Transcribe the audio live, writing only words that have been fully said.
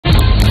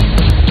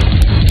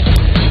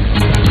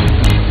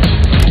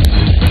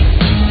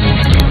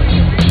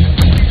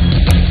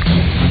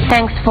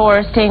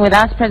for staying with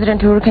us.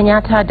 President Uhuru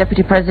Kenyatta,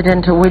 Deputy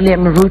President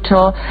William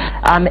Ruto,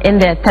 in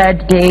their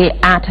third day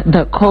at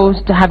the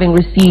coast, having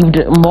received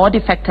more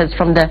defectors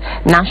from the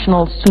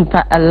National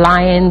Super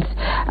Alliance.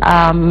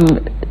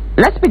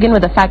 Let's begin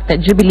with the fact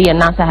that Jubilee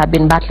and NASA have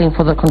been battling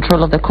for the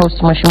control of the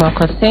coast, Mheshimiwa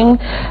Kosing,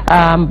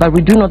 but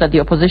we do know that the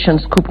opposition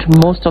scooped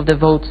most of the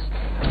votes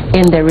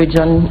in the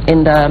region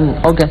in the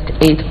August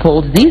 8th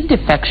polls. These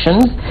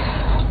defections,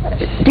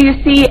 do you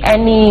see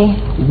any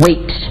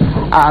weight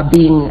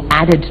being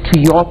added to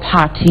your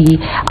party?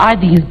 Are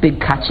these big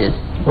catches?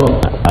 Oh,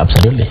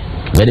 absolutely.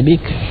 Very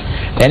big.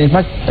 And in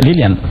fact,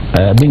 Lillian,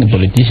 being a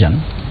politician,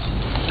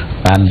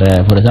 and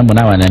for example,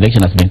 now an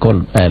election has been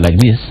called like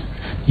this,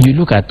 you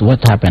look at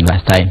what happened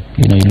last time.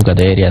 You know, you look at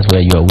the areas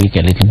where you are weak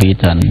a little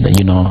bit, and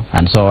you know,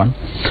 and so on.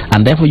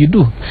 And therefore you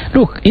do.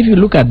 Look, if you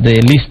look at the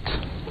list,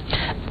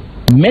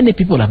 many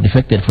people have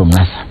defected from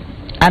NASA.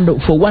 And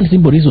for one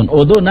simple reason,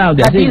 although now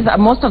they are saying,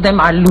 most of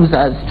them are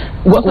losers.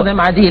 Most of them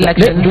are the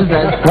election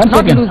losers.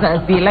 Not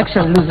losers, the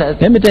election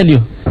losers. Let me tell you,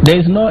 there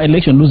is no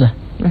election loser.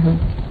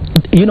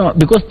 You know,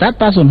 because that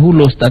person who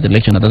lost that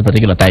election at that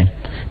particular time,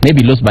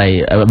 maybe lost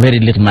by a very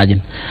little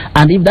margin.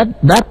 And if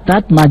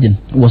that margin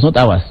was not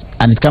ours,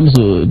 and it comes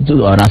to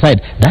on our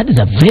side, that is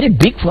a very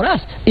big for us.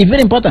 It's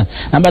very important.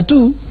 Number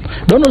two,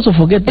 don't also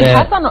forget... Did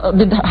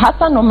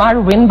Hassan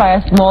Omar win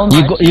by a small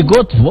margin? He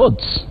got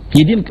votes.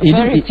 He didn't.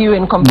 Very few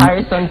in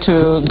comparison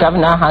to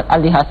Governor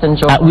Ali Hassan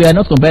Joe. We are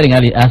not comparing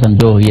Ali Hassan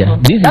Joe here.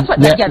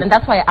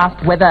 That's why I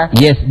asked whether,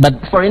 yes, but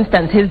for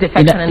instance, his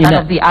defection and none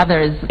of the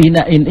others.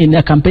 In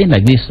a campaign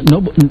like this,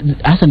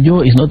 Hassan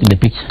Joe is not in the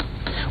picture.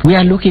 We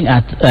are looking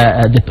at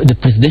the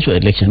presidential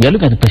election. We are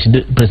looking at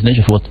the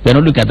presidential vote. We are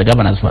not looking at the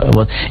governor's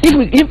vote.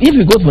 If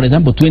we go, for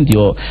example, 20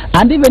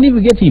 and even if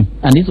we get him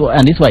and his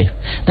wife,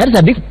 that's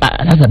a big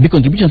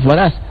contribution for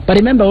us. But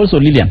remember also,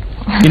 Lillian,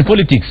 in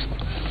politics,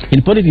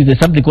 there's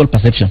something called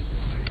perception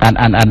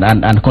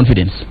and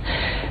confidence.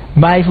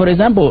 By, for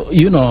example,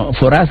 you know,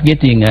 for us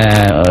getting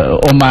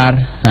Omar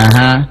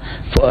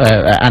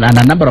and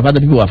a number of other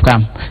people who have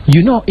come,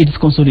 you know, it's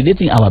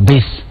consolidating our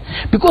base.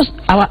 Because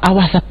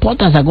our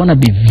supporters are going to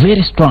be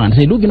very strong and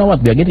say, look, you know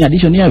what, we are getting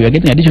addition here, we are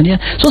getting addition here.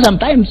 So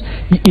sometimes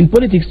in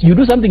politics, you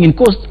do something in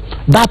cost,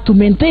 but to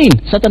maintain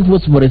certain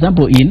votes, for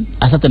example, in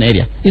a certain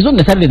area. It's not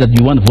necessarily that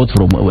you want vote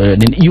from,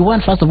 you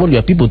want, first of all,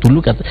 your people to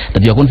look at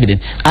that you are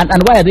confident. And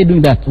why are they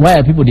doing that? Why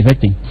are people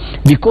defecting?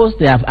 Because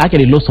they have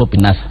actually lost hope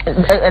in NASA.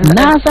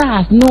 NASA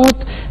has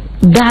not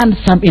done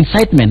some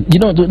incitement, you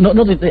know,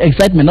 not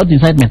excitement, not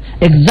incitement,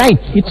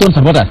 excite its own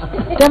supporters.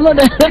 They're not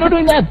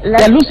doing that.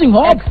 They're losing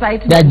hope.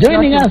 They're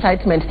joining us.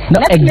 Excitement. No,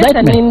 Let's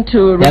listen in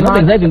to they're not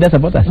exciting their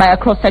supporters. By a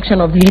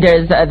cross-section of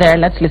leaders there.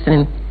 Let's listen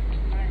in.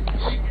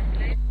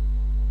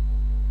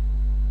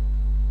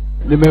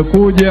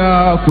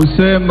 Nimekuja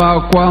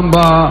kusema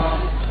kwamba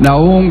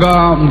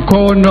naunga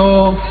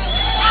mkono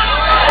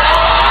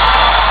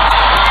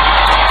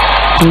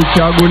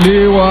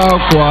kuchaguliwa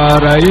kwa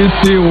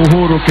Rais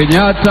Uhuru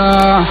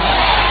Kenyatta.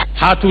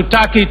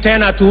 Hatutaki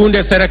tena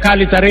tuunde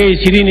serikali tarehe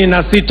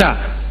 26,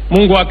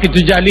 Mungu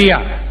akitujalia,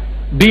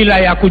 bila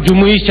ya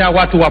kujumuisha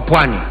watu wa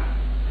pwani.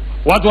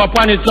 Watu wa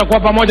pwani tutakuwa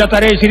pamoja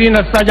tarehe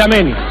 26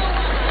 jameni.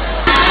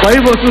 Kwa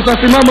hivyo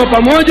tutasimama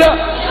pamoja,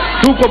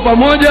 tuko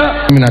pamoja.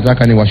 Mimi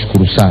nataka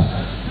niwashukuru sana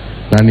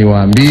na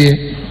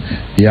niwaambie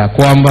ya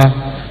kwamba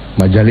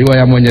majaliwa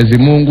ya Mwenyezi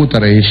Mungu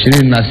tarehe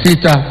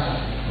 26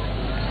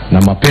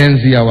 na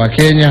mapenzi ya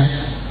Wakenya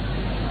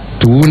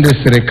tuunde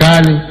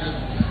serikali,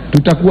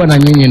 tutakuwa na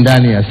nyinyi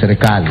ndani ya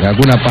serikali.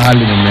 Hakuna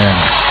pahali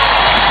mmeenda.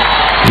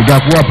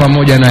 Tutakuwa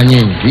pamoja na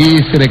nyinyi. Hii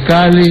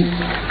serikali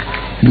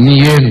ni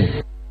yenu.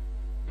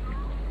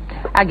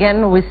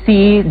 Again, we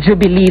see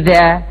Jubilee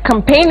there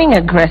campaigning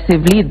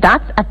aggressively.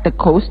 That's at the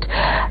coast.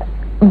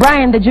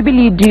 Brian, the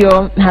Jubilee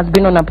duo has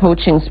been on a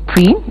poaching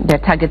spree.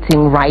 They're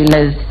targeting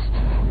Raila's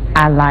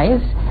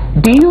allies.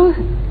 Do you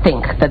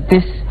think that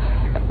this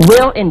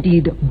will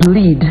indeed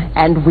bleed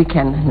and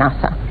weaken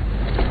NASA?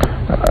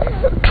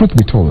 Truth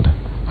be told,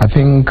 I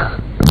think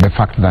the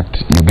fact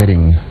that you're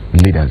getting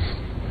leaders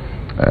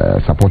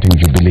supporting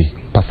Jubilee,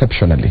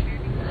 perceptionally,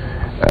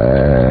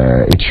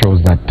 it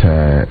shows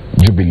that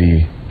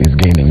Jubilee is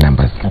gaining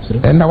numbers.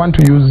 Absolutely. And I want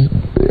to use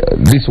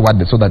this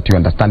word so that you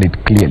understand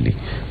it clearly.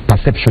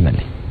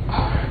 Perceptionally.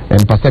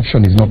 And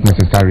perception is not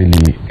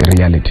necessarily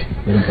reality.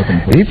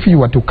 If you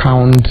were to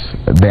count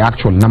the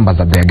actual numbers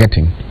that they are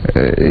getting,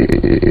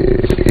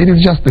 it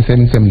is just the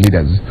same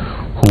leaders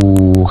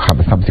who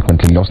have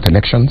subsequently lost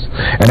elections.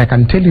 And I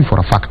can tell you for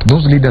a fact,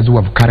 those leaders who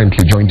have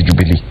currently joined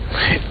Jubilee,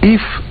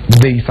 if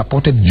they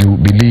supported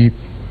Jubilee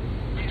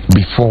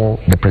before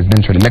the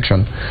presidential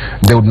election,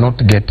 they would not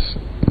get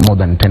more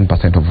than 10%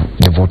 of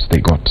the votes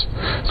they got.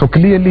 So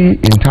clearly,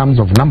 in terms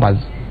of numbers,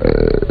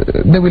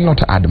 they will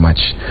not add much.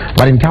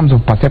 But in terms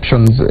of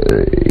perceptions,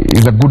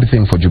 it's a good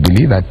thing for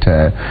Jubilee that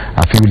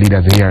a few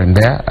leaders here and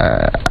there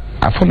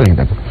are following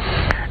them.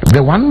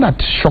 The one that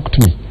shocked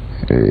me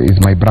is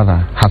my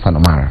brother Hassan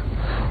Omar,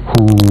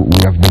 who we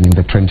have been in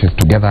the trenches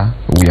together,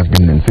 we have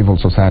been in civil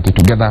society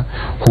together,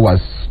 who has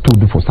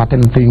stood for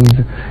certain things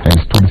and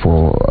stood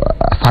for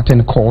a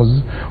certain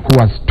cause, who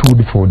has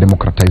stood for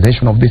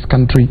democratization of this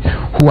country,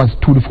 who has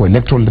stood for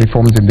electoral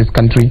reforms in this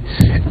country,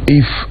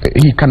 if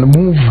he can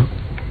move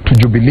to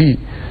Jubilee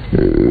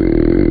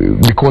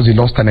because he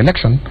lost an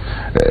election,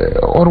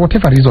 or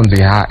whatever reasons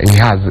he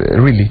has,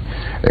 really,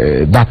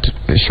 that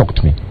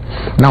shocked me.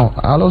 Now,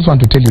 I also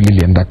want to tell you,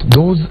 Lillian, that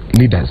those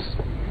leaders,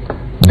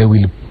 they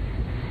will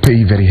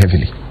pay very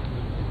heavily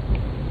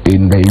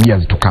in the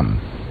years to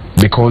come,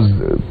 because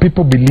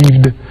people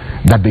believed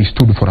that they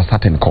stood for a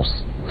certain cause.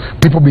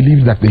 People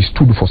believed that they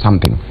stood for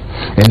something,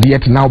 and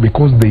yet now,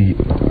 because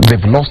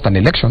they've lost an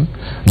election,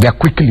 they are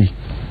quickly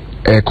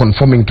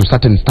conforming to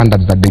certain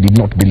standards that they did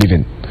not believe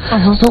in.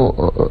 So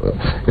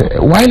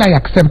while I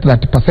accept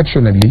that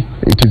perceptionally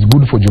it is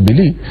good for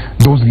Jubilee,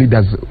 those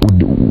leaders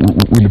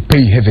will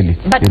pay heavily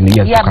in the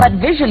years to come.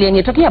 But visually, and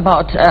you're talking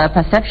about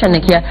perception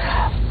here,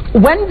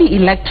 when the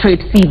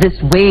electorate see this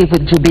wave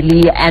with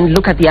Jubilee and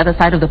look at the other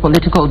side of the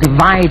political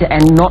divide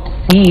and not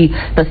see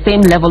the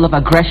same level of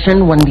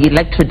aggression, when the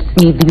electorate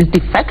see these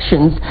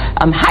defections,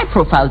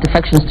 high-profile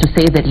defections to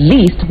say the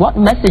least, what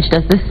message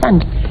does this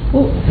send?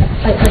 Well,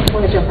 I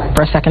want to jump back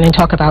for a second and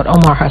talk about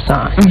Omar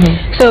Hassan.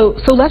 So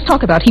let's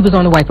talk about, he was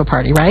on the Wiper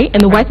Party, right? And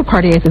the Wiper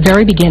Party at the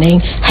very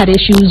beginning had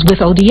issues with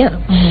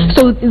ODM.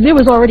 So there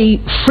was already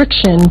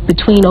friction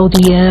between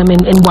ODM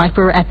and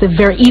Wiper at the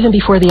even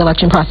before the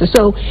election process.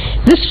 So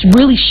this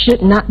really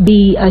should not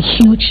be a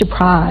huge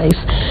surprise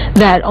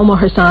that Omar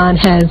Hassan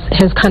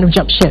has kind of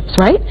jumped ships,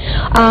 right?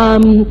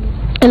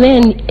 And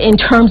then in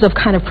terms of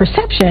kind of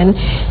perception,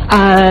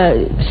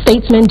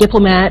 statesman,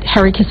 diplomat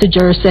Harry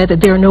Kissinger said that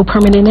there are no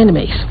permanent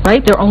enemies, right?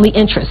 There are only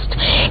interests.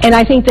 And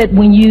I think that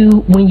when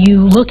you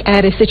look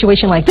at a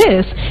situation like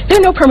this,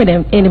 there are no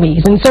permanent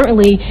enemies. And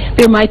certainly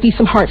there might be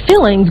some hard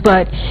feelings,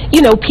 but,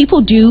 you know,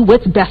 people do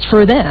what's best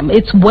for them.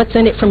 It's what's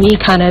in it for me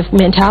kind of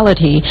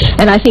mentality.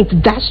 And I think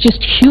that's just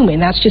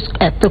human. That's just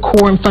at the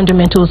core and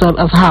fundamentals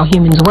of how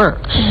humans work.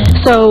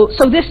 So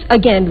this,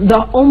 again,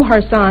 the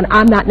Omar Hassan,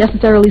 I'm not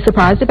necessarily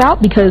surprised about,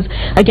 because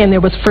again, there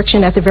was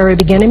friction at the very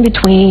beginning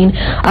between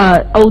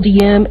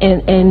ODM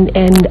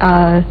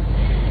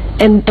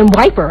and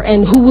Wiper,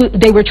 and who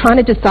they were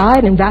trying to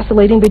decide and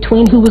vacillating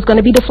between who was going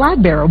to be the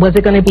flag bearer. Was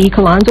it going to be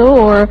Kalonzo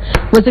or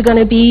was it going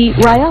to be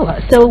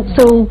Raila?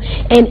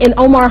 And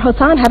Omar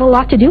Hassan had a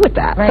lot to do with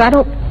that. Right. So I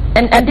don't.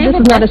 And this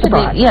is not a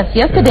surprise. Yes,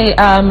 yesterday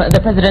the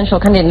presidential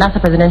candidate,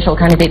 NASA presidential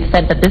candidate,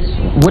 said that this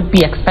would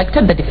be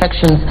expected. The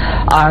defections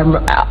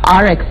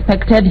are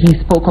expected. He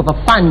spoke of a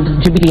fund,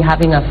 Jubilee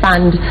having a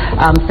fund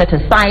set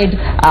aside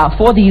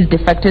for these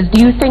defectors. Do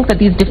you think that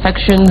these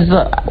defections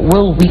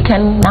will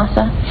weaken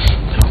NASA?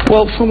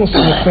 Well, first,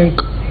 I think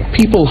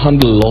people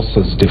handle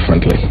losses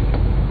differently.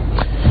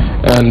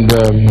 And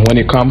when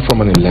you come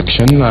from an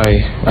election,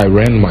 I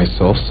ran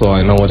myself, so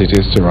I know what it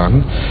is to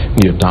run.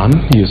 You're done.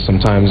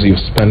 Sometimes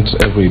you've spent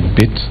every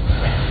bit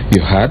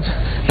you had,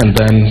 and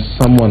then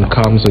someone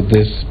comes with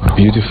this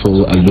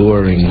beautiful,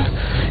 alluring,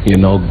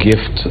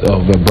 gift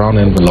of a brown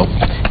envelope.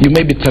 You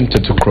may be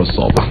tempted to cross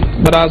over.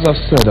 But as I've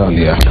said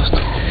earlier,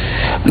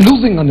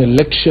 losing an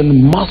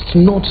election must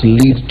not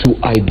lead to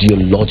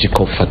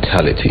ideological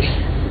fatality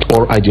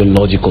or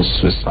ideological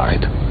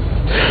suicide.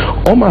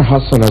 Omar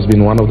Hassan has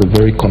been one of the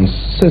very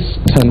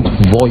consistent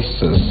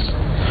voices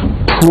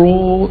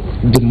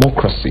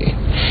pro-democracy.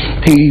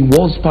 He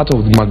was part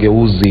of the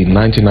Mageuzi in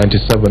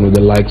 1997 with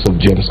the likes of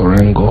James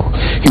Orengo.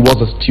 He was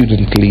a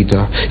student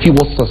leader. He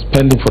was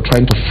suspended for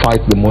trying to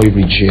fight the Moi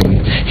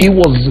regime. He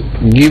was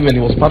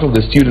part of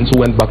the students who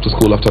went back to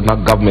school after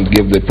that government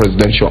gave the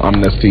presidential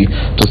amnesty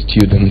to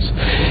students.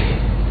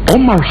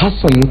 Omar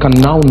Hassan can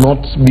now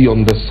not be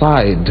on the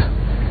side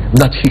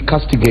that he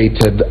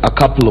castigated a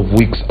couple of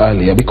weeks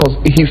earlier, because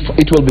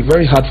it will be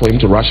very hard for him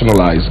to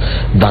rationalize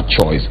that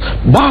choice.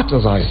 But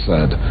as I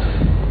said,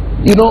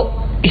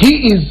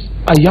 he is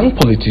a young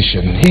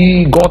politician.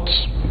 He got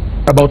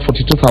about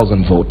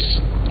 42,000 votes.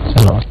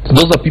 A lot.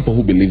 Those are people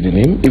who believed in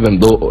him, even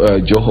though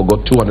Joho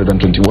got 221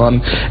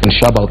 and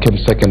Shabal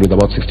came second with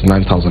about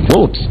 69,000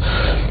 votes.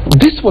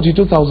 This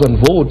 42,000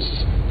 votes,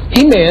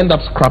 he may end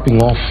up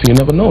scrapping off, you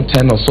never know,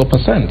 10 or so %.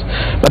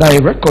 But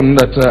I reckon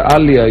that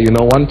earlier,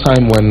 one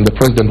time when the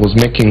president was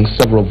making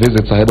several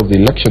visits ahead of the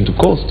election to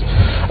Coast,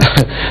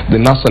 the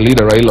NASA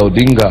leader Raila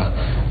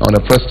Odinga on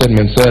a press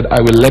statement said,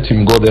 I will let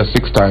him go there 6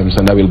 times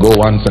and I will go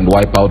once and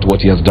wipe out what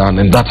he has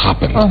done. And that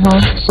happened.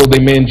 So they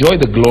may enjoy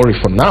the glory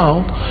for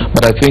now,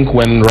 but I think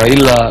when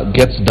Raila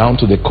gets down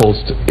to the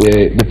coast,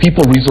 the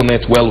people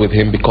resonate well with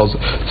him, because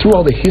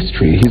throughout the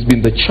history, he's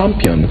been the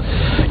champion,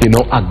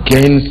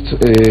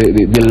 against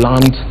the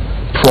land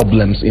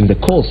problems in the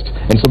coast,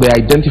 and so they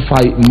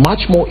identify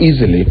much more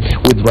easily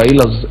with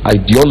Raila's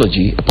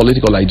ideology,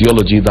 political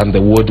ideology, than they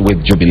would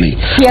with Jubilee.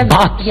 Yes.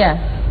 But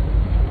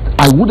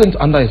I wouldn't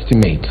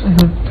underestimate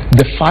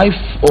the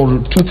 5,000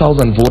 or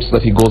 2,000 votes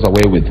that he goes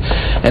away with.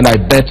 And I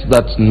bet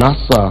that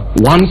NASA,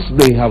 once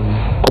they have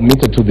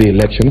committed to the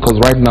election, because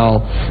right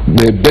now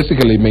they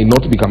basically may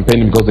not be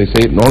campaigning because they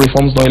say no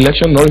reforms, no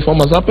election, no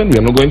reform has happened, we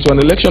are not going to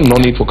an election, no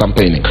need for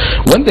campaigning.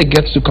 When they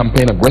get to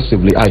campaign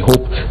aggressively, I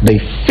hope they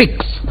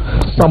fix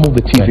some of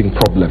the teething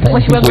problems.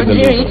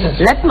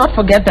 Let's not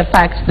forget the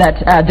fact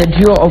that the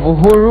duo of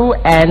Uhuru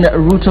and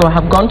Ruto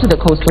have gone to the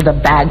coast with a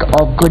bag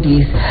of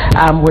goodies.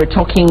 We're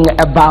talking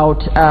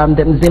about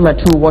the Mzima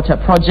 2 water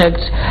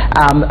project,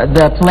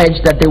 the pledge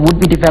that they would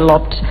be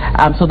developed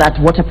so that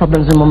water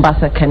problems in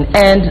Mombasa can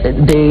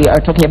end. They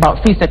are talking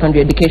about free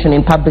secondary education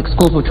in public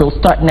schools, which will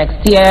start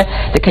next year.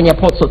 The Kenya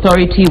Ports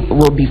Authority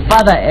will be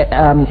further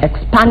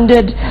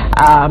expanded.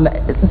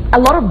 A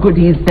lot of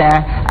goodies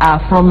there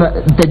from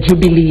the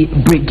Jubilee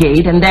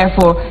Brigade, and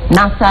therefore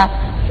NASA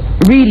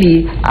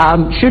really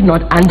should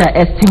not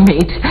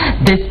underestimate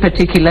this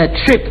particular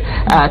trip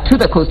to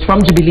the coast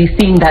from Jubilee,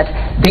 seeing that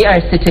they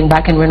are sitting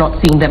back and we're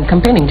not seeing them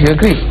campaigning. Do you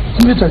agree?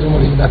 Let me tell you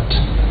that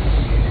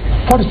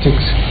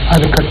politics,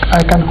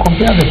 I can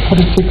compare the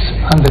politics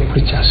and the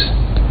preachers.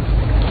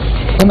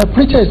 When a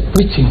preacher is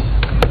preaching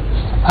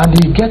and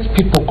he gets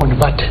people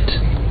converted,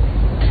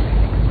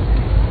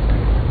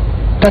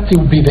 that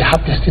will be the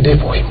happiest day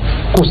for him,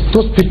 because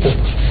those people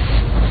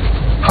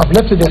have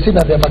left their sin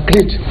and they have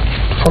agreed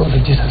to follow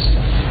the Jesus.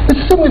 It's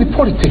the same with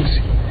politics.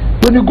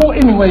 When you go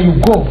anywhere you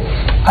go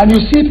and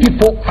you see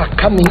people are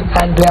coming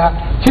and they are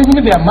changing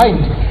their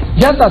mind,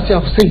 just as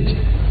you have said,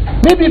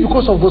 maybe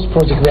because of those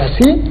projects they are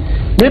seeing,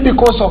 maybe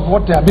because of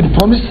what they have been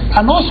promised,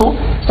 and also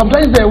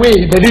sometimes the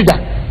way the leader,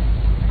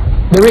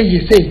 the way he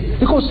says,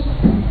 because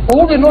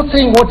although they're not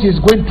saying what he's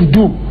going to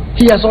do,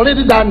 he has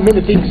already done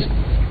many things.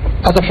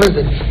 As a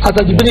president, as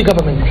a Jubilee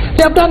government,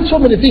 they have done so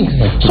many things.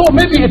 So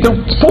maybe it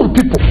will pull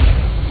people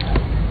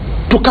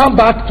to come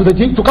back to the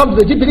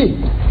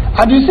Jubilee.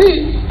 And you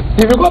see,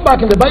 if you go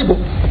back in the Bible,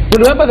 you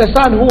remember the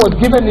son who was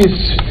given his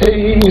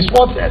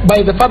oath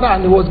by the father,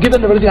 and he was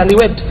given everything, and he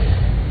went.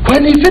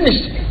 When he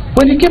finished,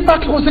 when he came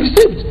back, he was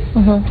received.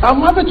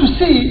 I'm happy to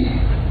see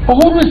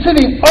Uhuru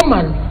receiving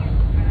Omar.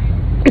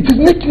 It is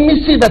making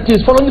me see that he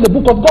is following the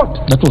book of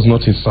God. That was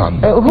not his son.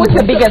 Who's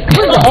the biggest?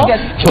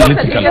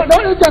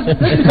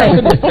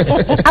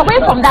 Away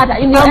from that,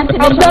 in the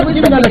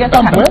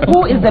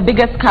who is the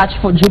biggest catch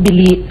for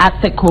Jubilee at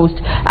the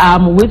coast?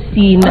 We've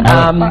seen.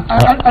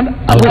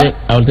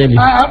 I'll tell you.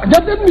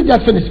 Let me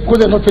just finish,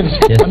 because I'm not finished.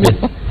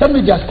 Let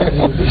me just tell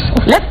you this.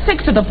 Let's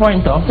stick to the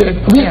point, though.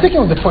 We're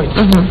sticking with the point.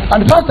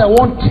 And first, I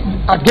want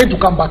again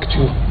to come back to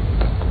you.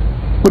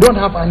 We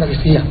don't have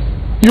analysts here.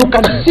 You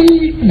can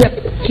see the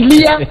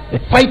clear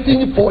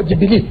fighting for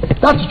Jubilee.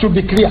 That should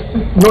be clear.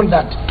 Know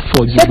that.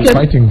 For Jubilee,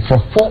 fighting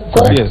for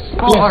yes.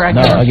 All right.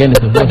 No,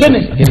 against the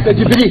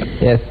Jubilee.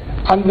 Yes.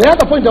 And the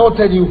other point I will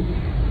tell you,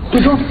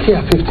 we don't care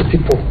 50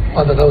 people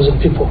or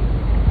 1,000 people.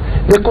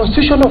 The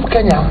Constitution of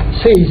Kenya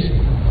says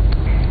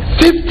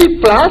 50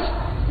 plus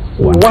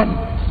 1.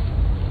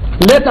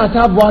 Let us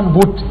have one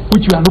vote,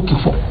 which we are looking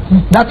for.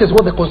 That is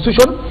what the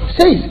Constitution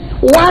says.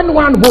 One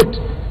vote.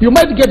 You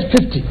might get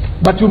 50,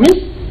 but you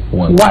miss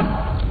one.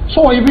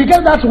 So if we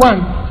get that one,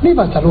 leave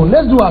us alone.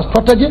 Let's do our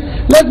strategy.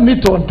 Let's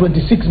meet on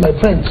 26, my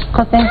friends.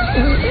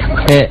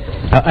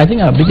 I think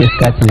our biggest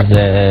catch is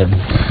the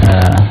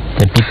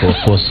people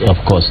of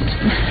coast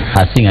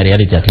are seeing a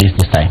reality, at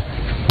least this time,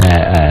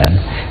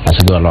 as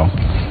we go along.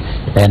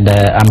 And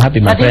I'm happy,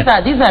 my friend.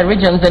 These are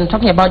regions, and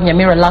talking about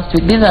Nyamira last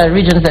week, these are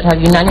regions that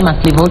have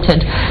unanimously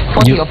voted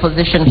for the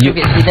opposition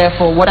previously.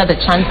 Therefore, what are the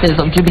chances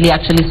of Jubilee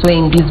actually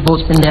swaying these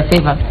votes in their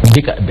favor?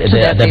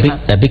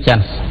 The big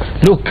chance.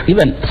 Look,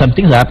 even some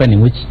things are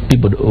happening which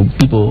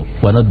people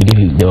were not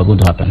believing they were going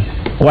to happen.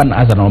 One,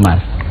 as an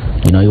Omar,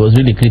 you know, he was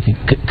really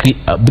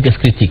biggest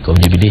critic of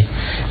Jubilee.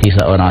 He's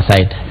on our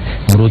side,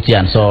 Muruti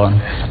and so on.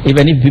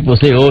 Even if people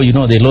say, oh, you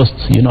know, they lost,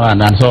 you know,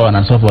 and so on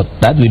and so forth,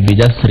 that will be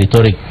just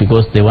rhetoric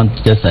because they want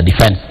just a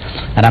defense.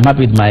 And I'm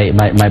happy with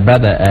my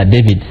brother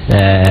David,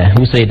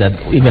 who said that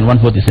even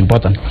one vote is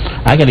important.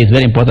 Actually, it's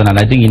very important,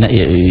 and I think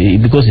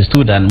because he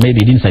stood and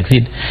maybe didn't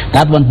succeed,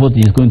 that one vote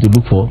he is going to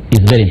look for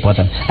is very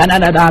important. And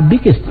our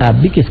biggest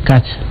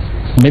catch,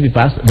 maybe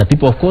past the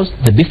people, of course,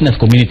 the business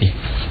community.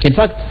 In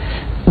fact,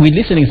 we're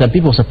listening to some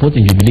people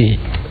supporting Jubilee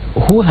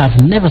who have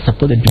never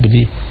supported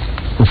Jubilee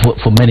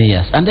for many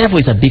years, and therefore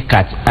it's a big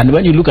catch. And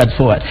when you look at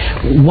forward,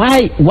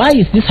 why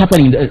is this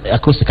happening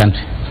across the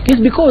country?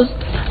 It's because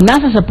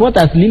NASA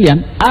supporters,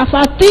 Lillian, are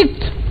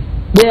fatigued.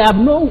 They have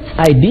no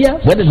idea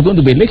whether it's going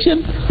to be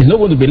election, it's not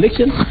going to be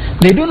election.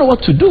 They don't know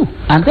what to do,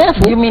 and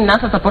therefore. You mean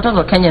NASA supporters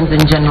or Kenyans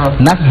in general?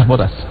 NASA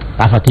supporters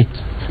are fatigued.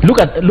 Look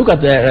at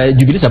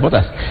Jubilee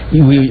supporters.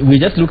 We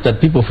just looked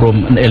at people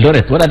from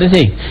Eldoret. What are they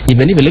saying?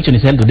 Even if election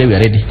is held today, we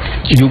are ready.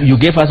 You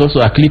gave us also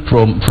a clip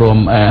from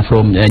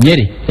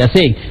Nyeri. They are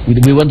saying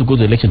we want to go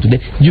to election today.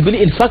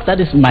 Jubilee, in fact,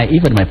 that is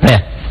even my prayer.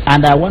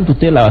 And I want to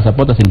tell our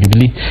supporters in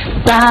Jubilee,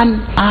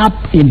 turn up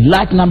in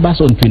large numbers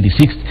on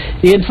 26th.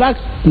 In fact,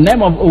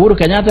 name of Uhuru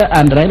Kenyatta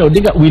and Raila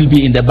Odinga will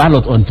be in the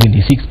ballot on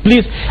 26th.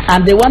 Please,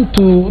 and they want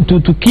to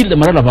kill the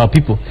morale of our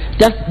people.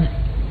 Just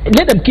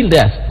let them kill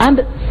theirs,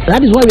 and that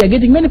is why we are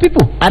getting many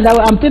people. And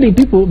I'm telling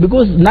people,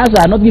 because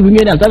NASA are not giving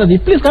you any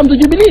alternative, please come to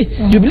Jubilee.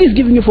 Jubilee is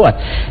giving you forward.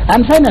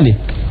 And finally,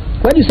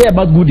 what you say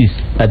about goodies,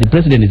 that the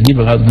president is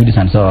giving out goodies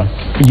and so on,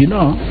 you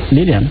know,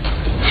 Lillian,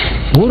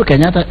 Uhuru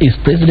Kenyatta is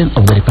president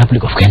of the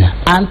Republic of Kenya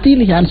until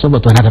he hands over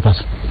to another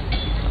person.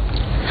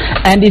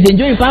 And is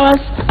enjoying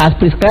powers as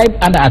prescribed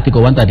under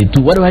Article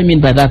 132. What do I mean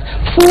by that?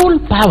 Full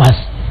powers.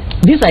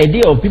 This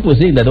idea of people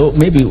saying that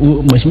maybe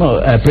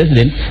Mheshimiwa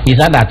President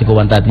is under Article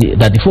 134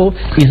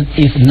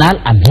 is null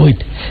and void.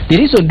 The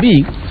reason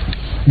being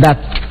that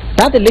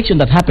election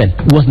that happened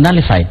was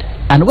nullified.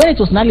 And when it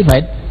was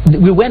nullified,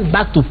 we went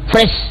back to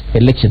fresh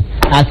election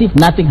as if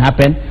nothing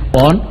happened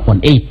on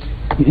 8th.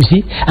 You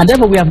see, and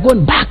therefore we have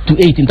gone back to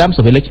 8 in terms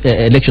of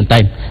election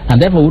time, and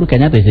therefore Uhuru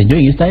Kenyatta is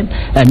enjoying his time.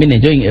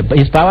 Enjoying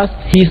his powers.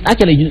 He is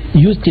actually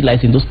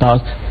utilizing those powers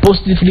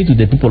positively to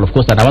the people, of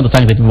course. And I want to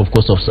thank the people, of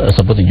course, of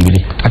supporting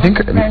Jubilee. I think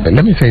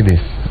let me say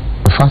this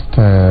first,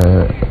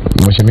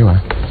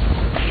 Mheshimiwa,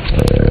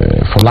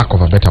 for lack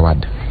of a better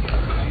word,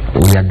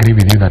 we agree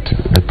with you that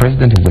the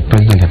president is the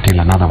president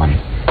until another one.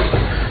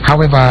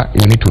 However,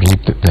 you need to read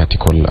the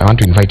article. I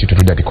want to invite you to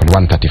read Article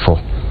 134.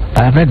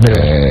 I have read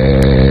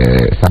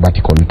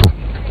Sub-Article 2,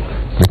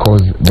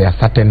 because there are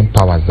certain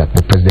powers that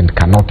the president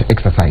cannot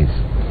exercise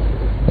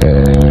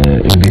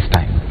in this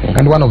time.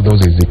 And one of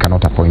those is he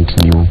cannot appoint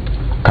new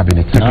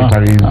cabinet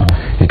secretaries,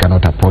 he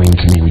cannot appoint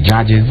new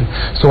judges.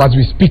 So as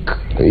we speak,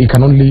 he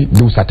can only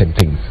do certain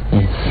things.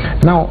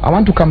 Now, I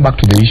want to come back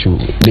to the issue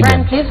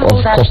Brian, please hold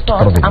that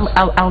thought.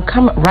 I'll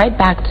come right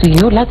back to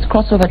you. Let's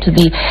cross over to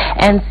the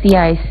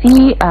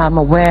NCIC,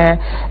 where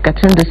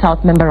Gatundu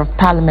South Member of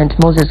Parliament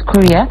Moses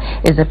Kuria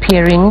is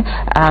appearing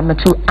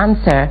to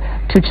answer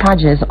to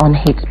charges on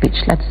hate speech.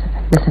 Let's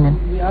listen in.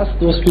 We ask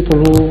those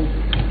people whom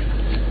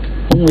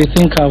we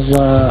think have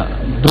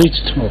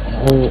breached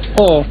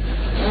or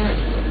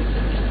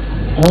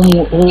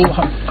who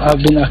have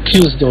been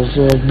accused of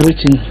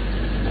breaching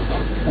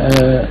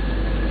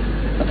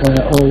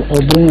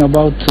or bringing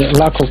about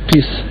lack of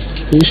peace.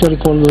 We usually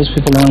call those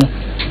people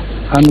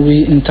and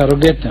we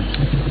interrogate them.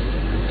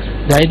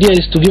 The idea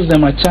is to give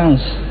them a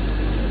chance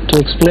to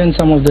explain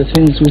some of the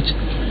things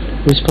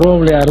which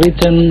probably are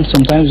written.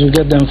 Sometimes we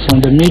get them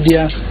from the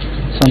media,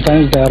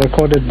 sometimes they are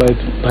recorded by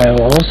our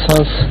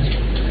officers,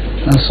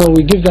 and so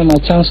we give them a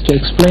chance to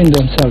explain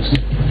themselves.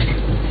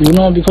 You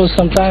know, because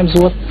sometimes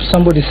what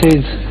somebody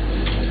says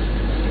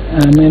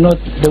may not,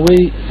 the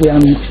way we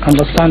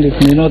understand it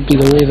may not be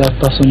the way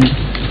that person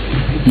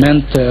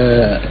meant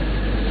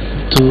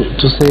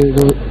to say,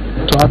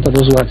 to utter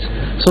those words.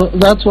 So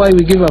that's why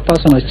we give a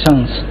person a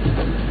chance,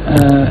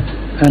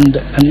 and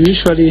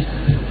usually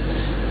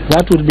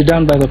that will be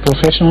done by the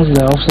professionals,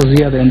 the officers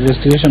here, the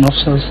investigation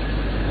officers.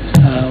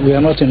 We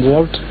are not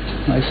involved,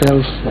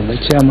 myself or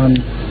the chairman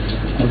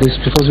of this,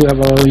 because we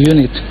have our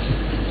unit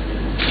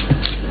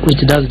which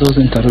does those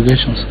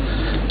interrogations.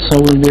 So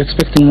we'll be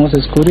expecting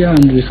Moses Kuria,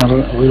 and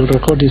we'll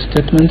record his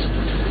statements.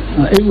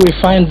 If we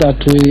find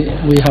that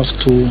we have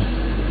to,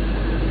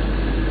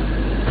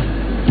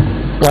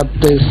 that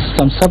there's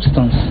some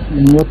substance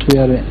in what we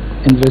are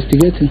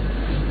investigating,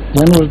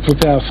 then we'll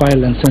prepare a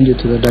file and send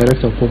it to the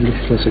Director of Public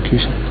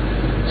Prosecution.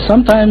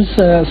 Sometimes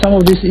some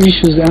of these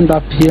issues end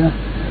up here.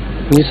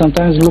 We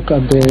sometimes look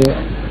at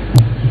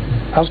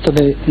after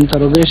the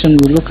interrogation,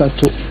 we look at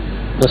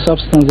the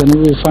substance, and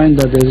we will find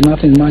that there is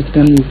nothing much.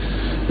 Then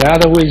there are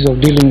other ways of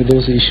dealing with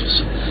those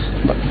issues.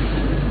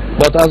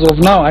 But as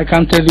of now, I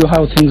can't tell you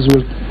how things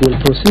will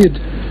proceed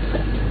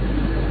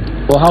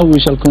or how we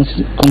shall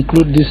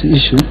conclude this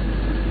issue.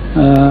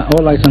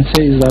 All I can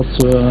say is that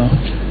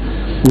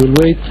we'll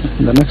wait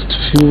the next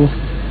few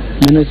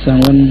minutes, and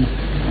when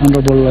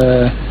Honorable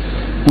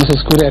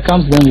Moses Kuria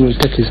comes, then we will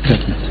take his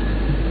statement.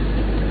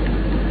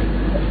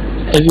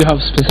 If you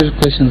have specific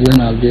questions, then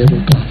I'll be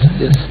able to answer.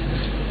 Yes.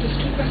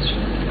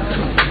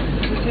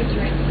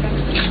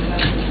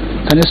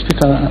 Can you speak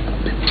a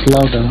bit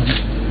louder?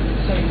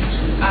 Sorry.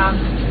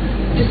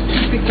 Just a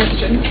quick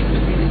question.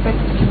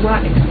 You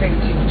are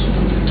expecting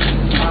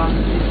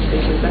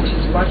that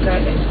is Wagga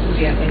and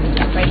Kuria, and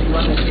apparently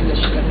Wagga said that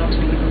she cannot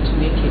be able to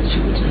make it. She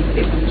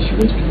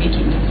won't be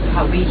making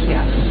her way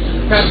here.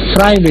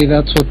 Friday,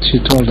 that's what she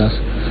told us.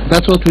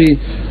 That's what we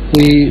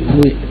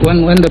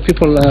when the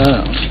people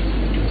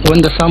when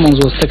the summons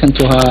was taken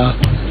to her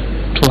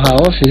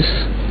office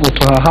or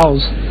to her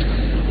house,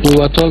 we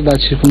were told that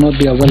she could not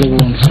be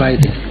available on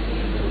Friday.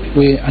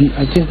 And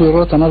I think we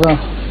wrote another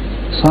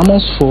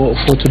summons for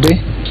today.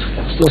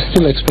 We're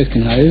still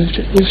expecting her.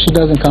 If she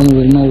doesn't come,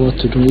 we'll know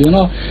what to do. You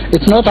know,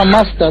 it's not a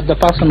must that the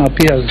person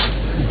appears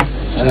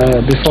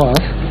before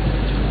us.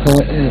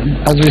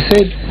 As we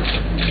said,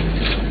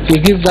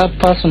 we give that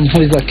person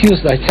who is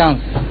accused a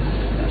chance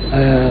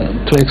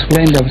to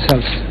explain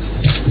themselves.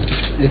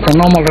 It's a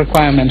normal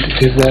requirement.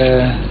 It is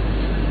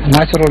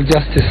natural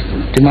justice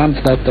demands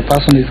that the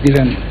person is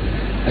given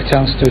a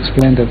chance to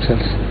explain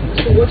themselves.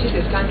 So what is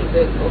the stand of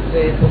the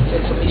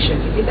commission?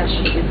 Is it that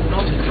she is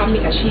not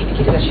coming? Has she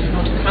indicated that she's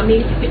not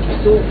coming? If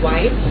so,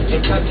 why?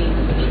 And probably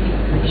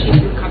is she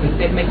still coming?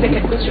 Then my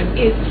second question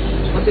is,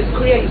 Moses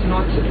Kuria is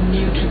not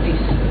new to this,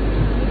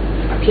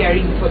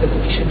 appearing before the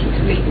commission to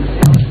explain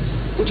himself.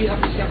 What do you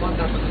have to say about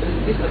that?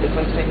 This is not the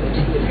first time that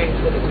he's appearing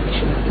before the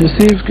commission. You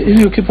see, if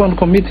you keep on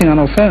committing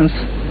an offense,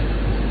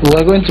 we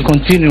are going to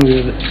continue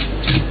with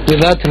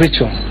that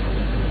ritual.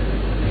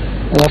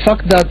 The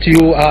fact that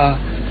you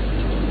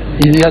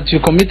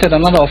committed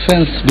another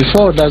offense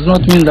before does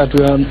not mean that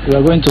we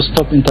are going to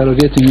stop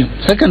interrogating you.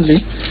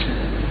 Secondly,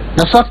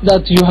 the fact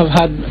that you have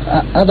had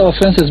other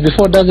offenses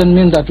before doesn't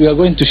mean that we are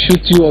going to shoot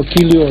you or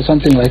kill you or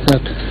something like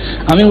that.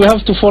 I mean, we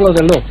have to follow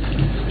the law.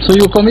 So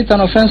you commit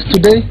an offense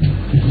today,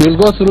 you'll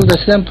go through the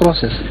same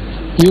process.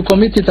 You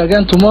commit it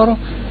again tomorrow,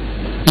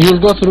 you'll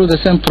go through the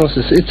same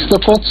process. It's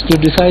the courts to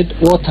decide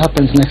what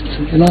happens next.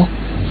 You know,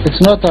 it's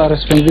not our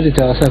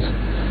responsibility ourselves.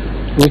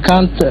 We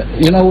can't,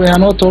 you know, we are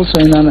not also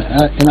in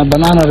a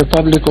banana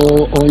republic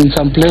or in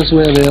some place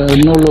where there are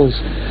no laws,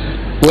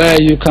 where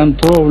you can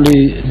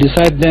probably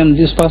decide then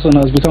this person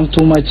has become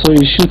too much, so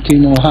you shoot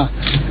him or her.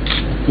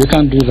 You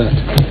can't do that.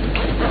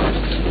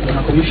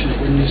 Commissioner,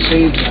 when you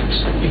say that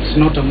it's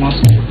not a must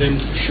for them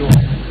to show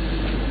up,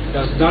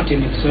 does that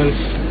in itself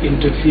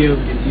interfere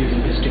with your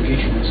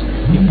investigations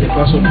if the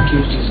person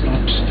accused is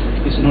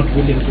not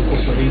willing to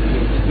cooperate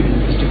with your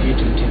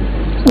investigating team?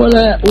 Well,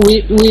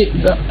 we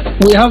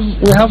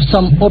have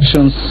some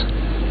options.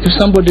 If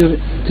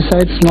somebody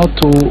decides not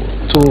to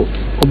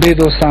obey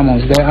those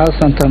summons, there are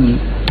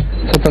certain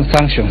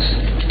sanctions,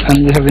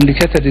 and we have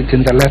indicated it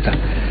in the letter.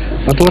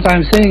 But what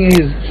I'm saying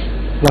is,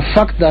 the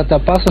fact that a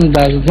person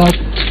does not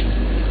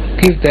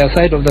give their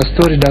side of the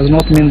story does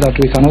not mean that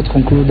we cannot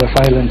conclude the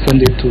file and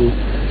send it to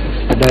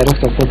the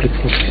Director of Public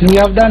Prosecution.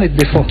 We have done it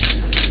before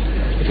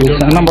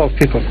with a number of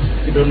people.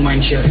 You don't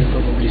mind sharing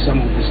probably some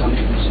of the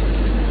sanctions?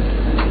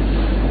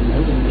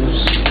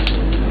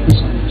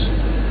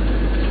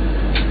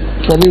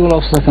 The legal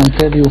officer can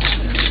tell you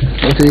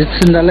what is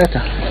in the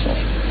letter.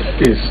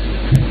 Yes.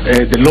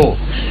 The law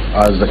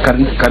as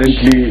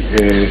currently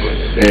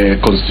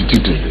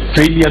constituted,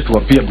 failure to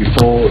appear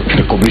before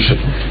the commission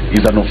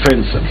is an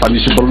offence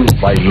punishable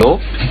by law,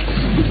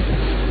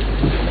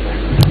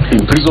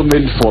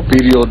 imprisonment for a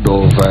period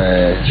of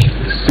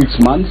 6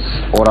 months,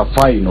 or a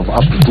fine of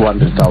up to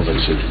 200,000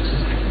 shillings.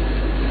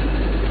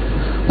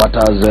 But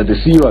as the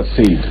CEO has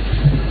said,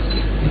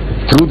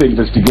 through the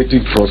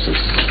investigative process,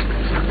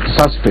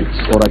 suspects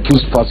or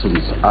accused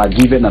persons are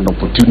given an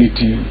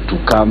opportunity to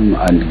come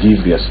and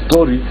give their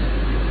story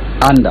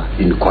under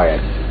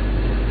inquiry.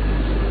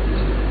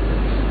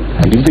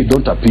 And if they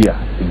don't appear,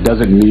 it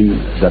doesn't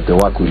mean that the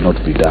work will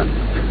not be done.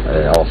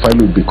 Our file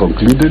will be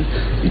concluded.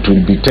 It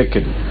will be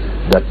taken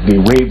that they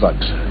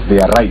waived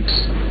their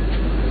rights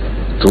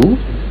to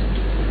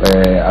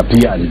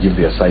appear and give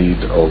their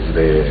side of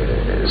the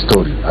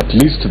story. At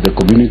least the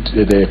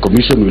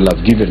commission will have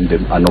given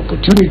them an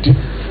opportunity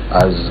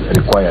as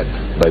required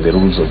by the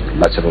rules of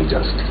natural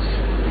justice.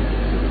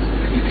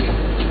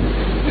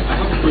 I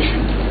have a question.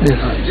 Yes.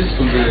 Just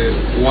on the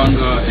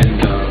Wanga and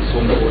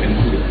Sombo and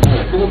Huyo.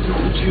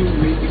 Could you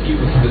maybe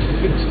give us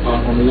specifics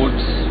on what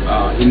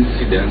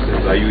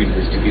incidences are you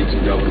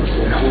investigating Governor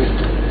Sombo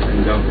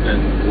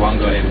and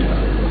Wanga and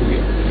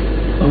Huyo?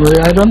 Well,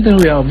 I don't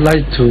think we are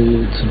obliged to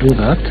do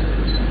that.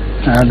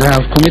 They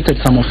have committed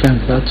some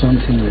offense, that's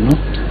one thing we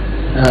know.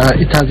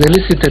 It has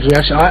elicited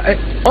reaction.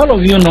 All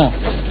of you know.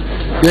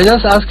 You're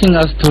just asking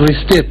us to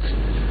restate.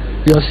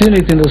 You have seen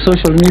it in the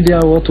social media,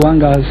 what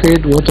Wanga has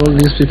said, what all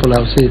these people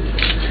have said.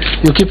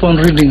 You keep on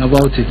reading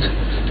about it.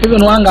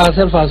 Even Wanga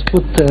herself has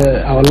put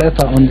our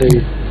letter on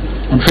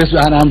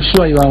Facebook, and I'm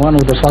sure you are one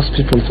of the first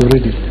people to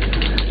read it.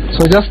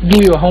 So just do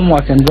your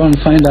homework and go and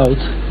find out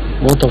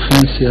what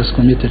offense she has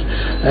committed.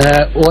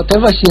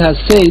 Whatever she has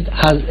said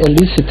has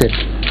elicited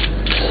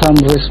some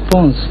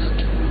response,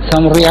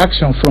 some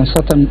reaction from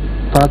certain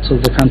parts of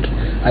the country.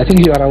 I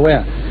think you are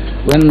aware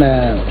when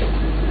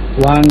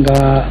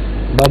Wanga,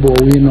 Babu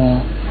Owino,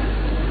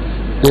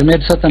 they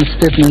made certain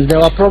statements. There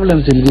were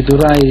problems in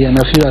Githurai and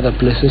a few other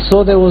places,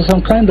 so there was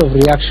some kind of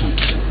reaction.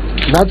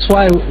 That's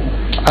why,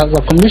 as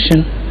a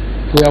commission,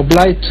 we are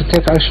obliged to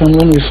take action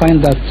when we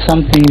find that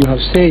something you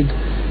have said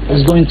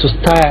is going to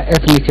stir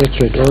ethnic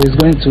hatred or is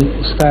going to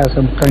stir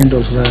some kind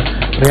of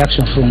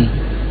reaction from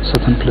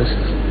certain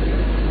places.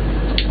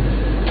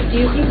 Do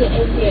you think the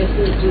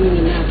NCIC is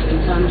doing enough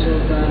in terms of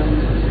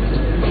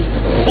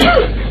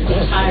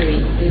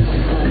deterring these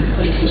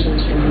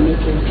politicians from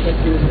making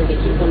statements that they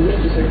keep on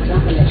making? For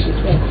example, like she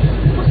said,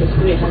 Moses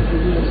Kure has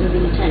been here so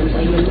many times.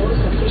 Are your laws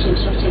sufficient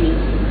to actually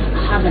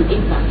have an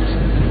impact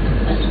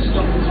as to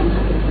stop this from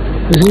happening?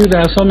 You see, there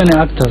are so many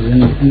actors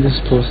in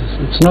this process.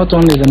 It's not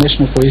only the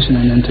National Cohesion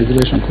and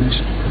Integration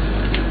Commission.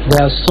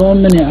 There are so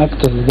many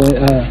actors.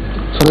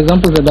 For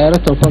example, the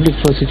Director of Public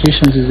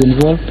Prosecutions is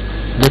involved.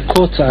 The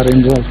courts are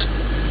involved.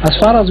 As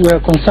far as we are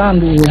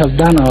concerned, we have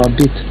done our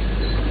bit.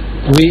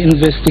 We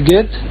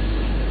investigate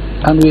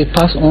and we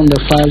pass on the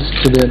files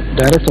to the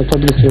Director of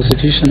Public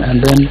Prosecution,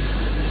 and then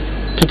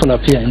people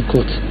appear in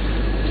court.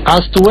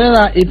 As to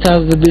whether it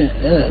has been,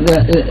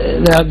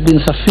 there have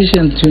been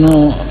sufficient,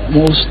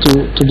 moves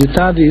to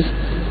deter this,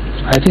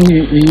 I think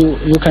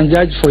you can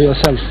judge for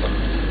yourself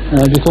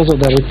because of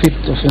the repeat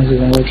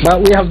offenses and what. But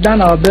we have done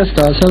our best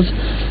ourselves.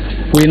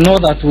 We know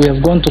that we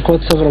have gone to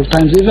court several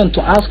times, even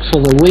to ask for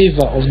the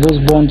waiver of those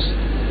bonds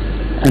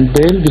and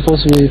bail,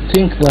 because we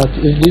think that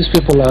if these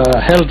people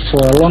are held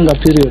for a longer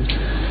period,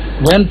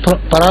 then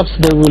perhaps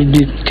they will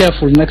be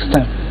careful next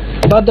time.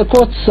 But the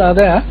courts are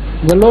there,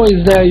 the law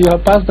is there. You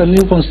have passed a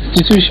new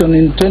constitution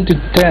in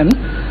 2010,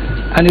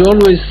 and you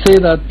always say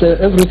that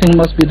everything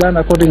must be done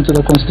according to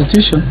the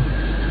constitution.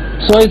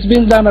 So it's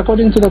being done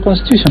according to the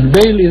constitution.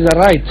 Bail is a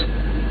right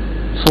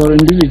for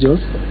individuals.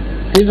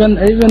 Even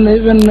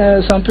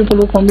some people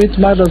who commit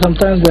murder,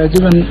 sometimes they are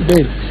given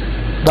bail.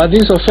 But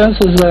these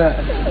offenses,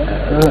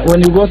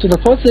 when you go to the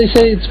courts, they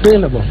say it's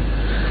bailable.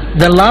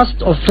 The last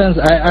offense,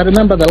 I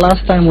remember the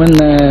last time when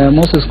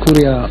Moses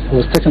Kuria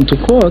was taken to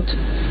court,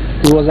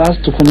 he was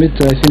asked to commit,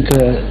 I think,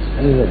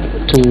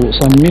 to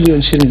some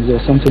million shillings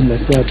or something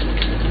like that.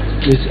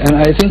 And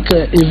I think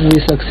if we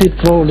succeed,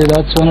 probably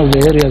that's one of the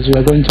areas we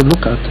are going to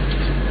look at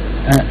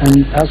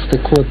and ask the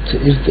court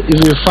if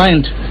we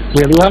find,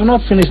 well, we have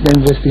not finished the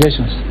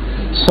investigations,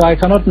 so I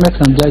cannot make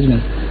some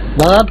judgment.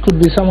 But that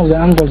could be some of the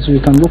angles we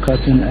can look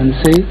at and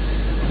say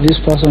this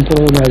person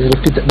probably has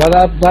repeated. But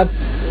that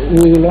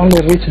we will only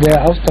reach there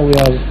after we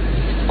have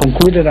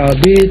concluded our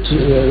bid,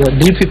 the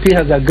DPP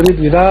has agreed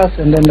with us,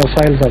 and then the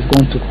files have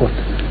gone to court.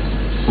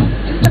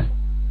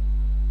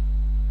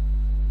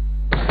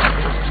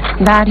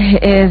 That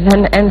is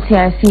an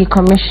NCIC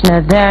commissioner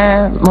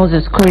there,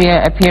 Moses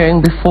Kuria, appearing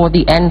before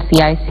the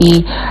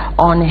NCIC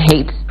on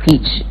hate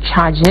speech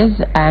charges,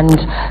 and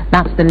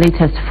that's the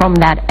latest from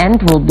that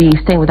end. We'll be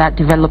staying with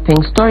that developing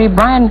story.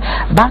 Brian,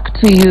 back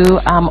to you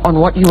on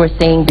what you were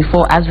saying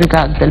before as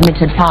regards the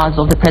limited powers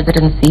of the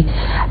presidency,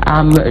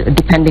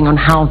 depending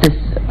on how this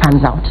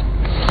pans out.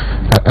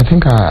 I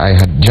think I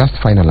had just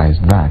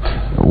finalized that.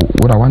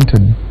 What I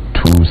wanted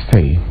to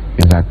say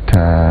is that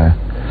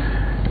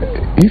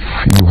if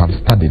you have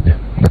studied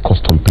the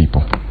coastal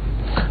people,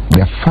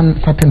 there are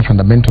certain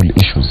fundamental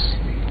issues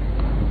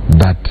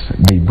that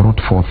they brought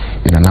forth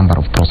in a number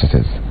of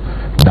processes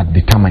that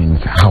determines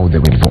how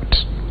they will vote.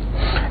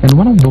 And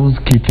one of those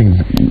key things,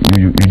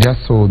 you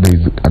just saw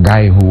there's a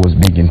guy who was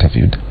being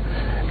interviewed,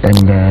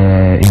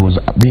 and he was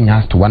being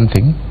asked one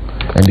thing,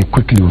 and he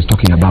quickly was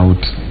talking about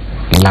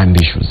land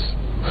issues.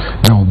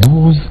 Now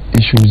those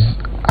issues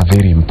are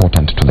very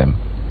important to them.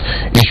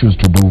 Issues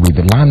to do with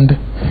the land,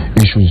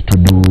 issues to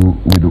do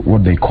with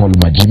what they call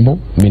majimbo,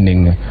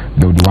 meaning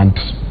they would want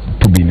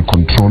to be in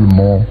control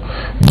more,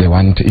 they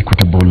want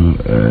equitable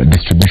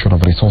distribution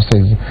of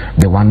resources,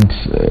 they want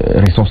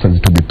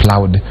resources to be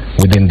plowed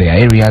within their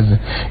areas,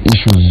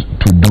 issues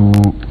to do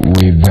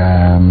with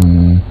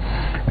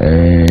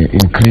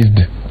increased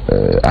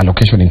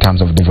allocation in terms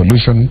of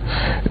devolution,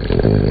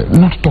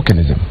 not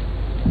tokenism.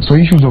 So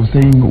issues of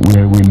saying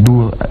we'll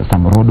do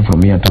some road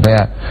from here to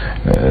there,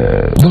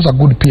 those are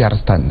good PR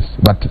stunts,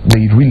 but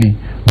they really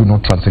do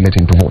not translate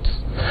into votes.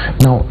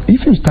 Now,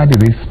 if you study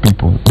these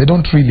people, they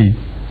don't really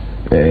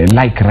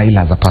like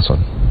Raila as a person.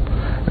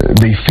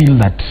 They feel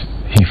that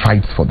he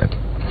fights for them.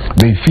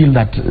 They feel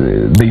that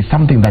there is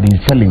something that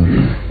he's selling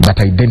that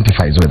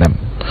identifies with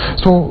them.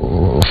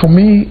 So for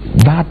me,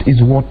 that is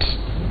what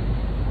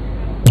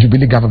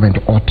Jubilee government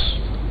ought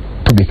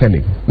to be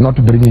selling, not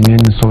bringing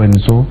in so and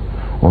so,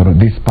 or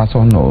this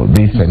person, or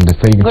this, and the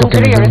saying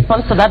tokenism. Your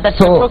response to that,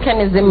 so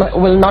tokenism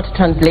will not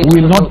translate.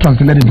 Will not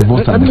translate into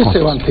votes. Let me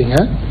say one thing.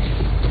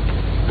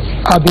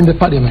 I've been in the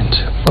parliament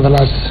for the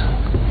last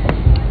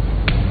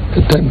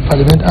time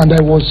parliament, and I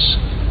was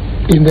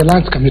in the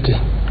lands committee.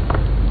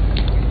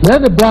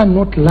 Let the brand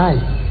not lie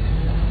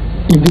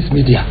in this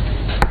media,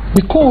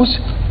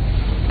 because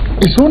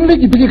it's only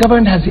Jubilee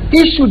government has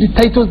issued the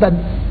titles that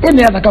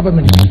any other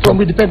government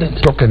from independent.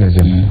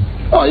 Tokenism.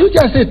 Oh, you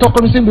just say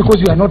tokenism because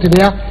you are not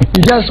there.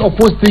 You just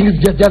oppose things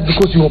just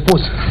because you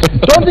oppose.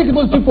 Don't think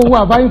those people who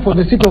are vying for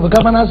the seat of the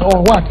governors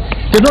or what,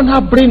 they don't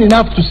have brain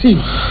enough to see.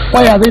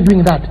 Why are they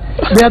doing that?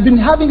 They have been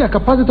having a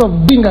capacity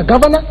of being a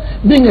governor,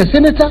 being a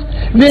senator.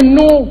 They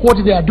know what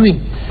they are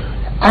doing.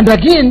 And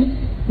again,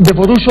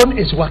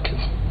 devolution is working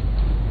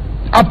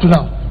up to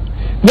now.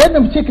 Let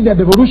them check their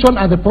devolution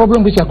and the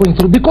problem which are going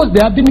through, because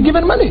they have been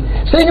given money,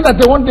 saying that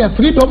they want their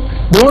freedom,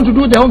 they want to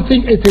do their own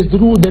thing. It is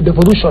through the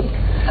devolution.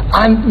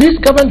 And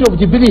this government of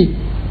Jubilee,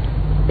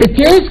 it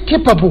is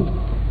capable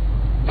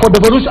for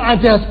devolution, and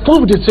it has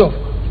proved itself.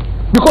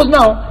 Because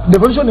now,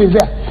 devolution is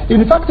there.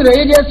 In fact, the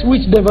areas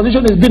which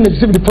devolution has been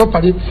received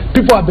properly,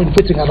 people are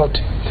benefiting a lot.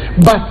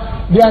 But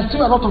there are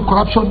still a lot of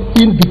corruption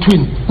in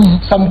between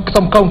some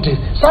counties.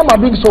 Some are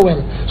doing so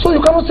well. So you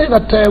cannot say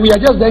that we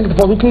are just there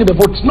for looking at the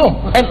votes. No.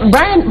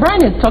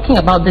 Brian is talking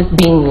about this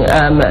being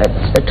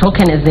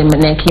tokenism,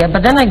 Nekia,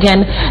 but then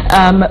again,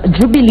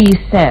 Jubilee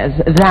says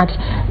that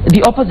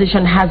the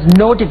opposition has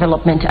no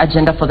development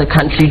agenda for the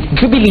country.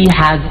 Jubilee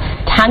has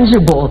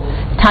tangible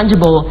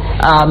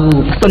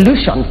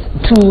solutions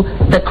to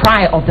the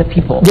cry of the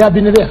people. They have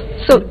been there.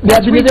 So they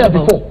have been there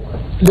before.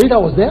 Leader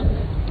was there.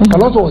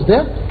 Alonso was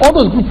there. All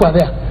those groups were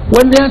there.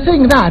 When they are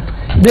saying that,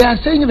 they are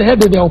saying they had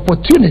the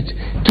opportunity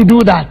to do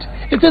that.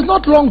 it is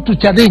not wrong to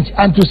challenge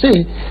and to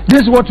say,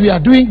 this is what we are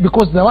doing,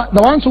 because the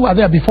ones who were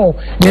there before,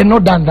 they have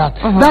not done that.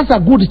 That's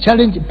a good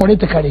challenge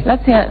politically.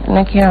 Let's hear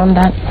Nikki on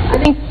that. I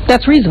think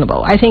that's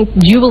reasonable. I think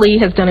Jubilee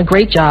has done a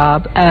great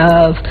job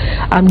of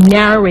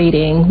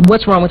narrating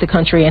what's wrong with the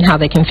country and how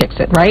they can fix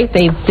it, right?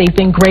 They've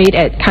been great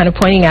at kind of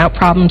pointing out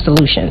problem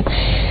solution.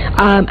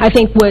 I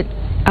think what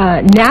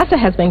NASA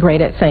has been great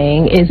at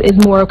saying is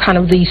more kind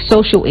of the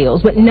social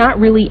ills, but not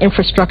really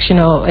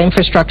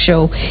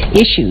infrastructural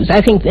issues.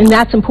 I think, and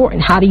that's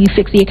important. How do you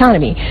fix the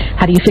economy?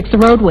 How do you fix the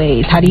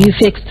roadways? How do you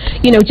fix,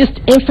 just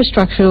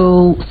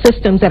infrastructural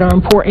systems that are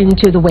important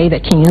to the way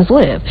that Kenyans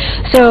live?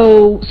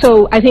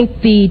 So I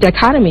think the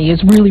dichotomy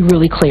is really,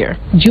 really clear.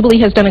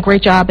 Jubilee has done a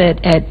great job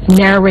at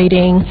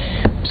narrating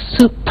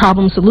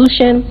problem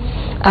solution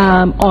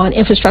on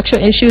infrastructure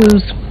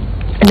issues.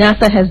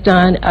 NASA has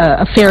done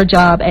a fair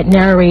job at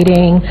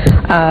narrating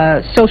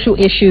social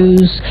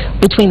issues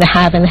between the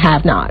have and the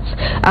have-nots.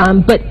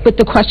 But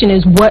the question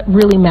is, what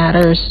really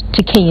matters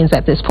to Kenyans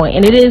at this point?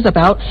 And it is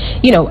about,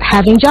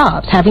 having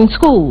jobs, having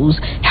schools,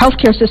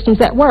 healthcare systems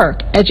that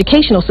work,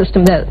 educational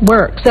system that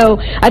work. So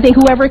I think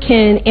whoever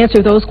can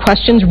answer those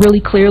questions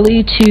really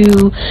clearly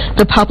to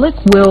the public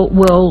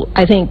will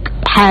I think,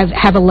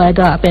 have a leg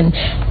up. And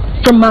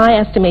from my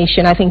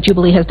estimation, I think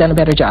Jubilee has done a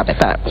better job at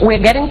that. We're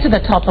getting to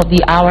the top of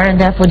the hour, and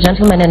therefore,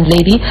 gentlemen and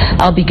lady,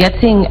 I'll be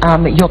getting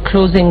your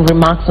closing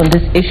remarks on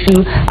this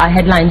issue. Our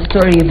headline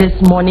story this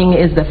morning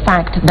is the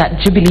fact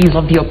that Jubilee is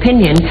of the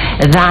opinion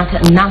that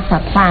NASA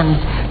plans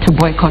to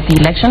boycott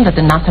the election, that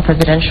the NASA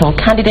presidential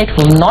candidate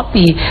will not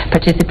be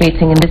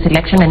participating in this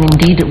election, and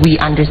indeed we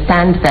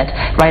understand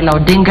that Raila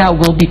Odinga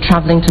will be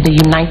traveling to the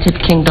United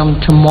Kingdom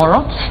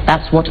tomorrow.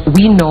 That's what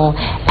we know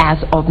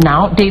as of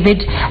now.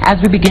 David, as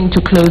we begin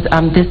to close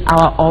this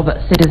hour of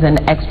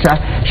Citizen Extra,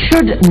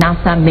 should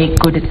NASA make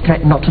good its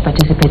threat not to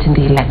participate in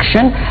the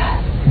election,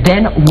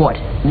 then what?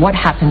 What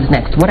happens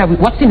next? What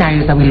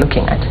scenarios are we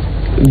looking at?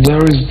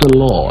 There is the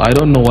law. I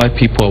don't know why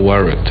people are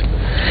worried.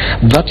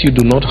 That you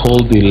do not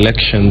hold the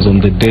elections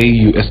on the day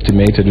you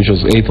estimated, which was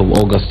 8th of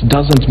August,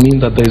 doesn't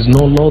mean that there is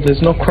no law,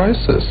 there's no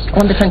crisis.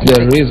 On the 26th?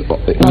 There is,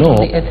 no,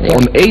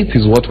 on 8th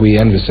is what we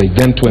envisage,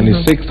 then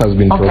 26th has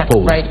been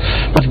proposed. Right.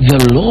 But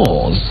the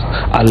laws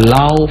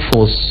allow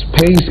for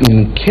space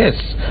in case.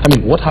 I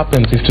mean, what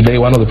happens if today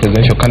one of the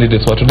presidential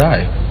candidates were to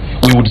die?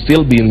 We would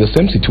still be in the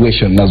same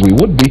situation as we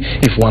would be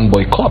if one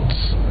boycotts.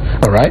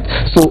 All right?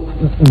 So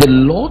the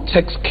law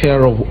takes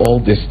care of all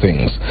these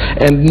things,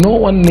 and no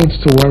one needs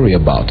to worry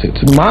about it.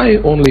 My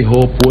only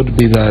hope would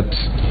be that,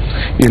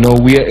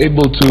 we are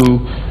able to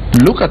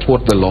look at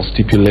what the law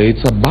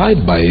stipulates,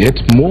 abide by it,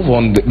 move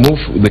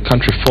the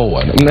country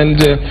forward. And then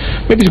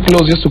maybe to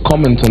close, just to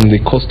comment on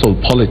the coastal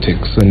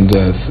politics and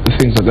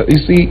things like that.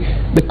 You see,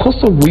 the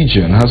coastal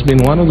region has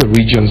been one of the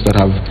regions that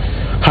have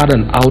had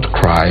an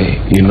outcry,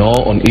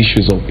 on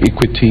issues of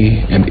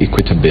equity and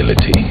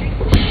equitability.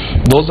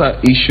 Those are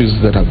issues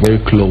that are very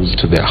close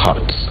to their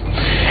hearts.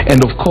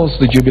 And of course,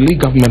 the Jubilee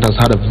government has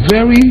had a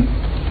very,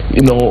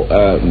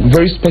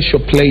 very special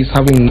place,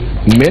 having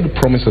made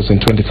promises in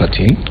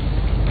 2013.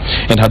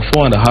 And had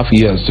 4.5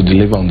 years to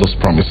deliver on those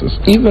promises.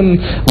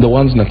 Even the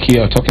ones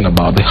Nakia are talking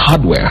about, the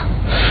hardware,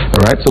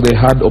 all right? So they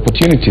had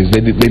opportunities. They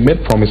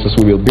made promises.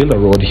 We will build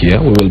a road here.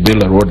 We will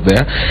build a road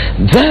there.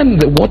 Then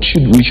what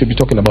we should be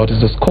talking about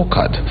is the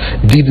scorecard.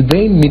 Did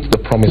they meet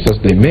the promises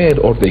they made,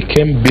 or they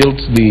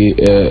built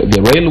the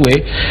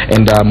railway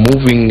and are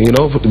moving?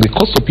 The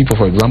coastal people,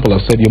 for example,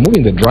 have said you're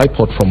moving the dry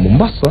port from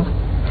Mombasa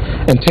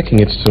and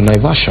taking it to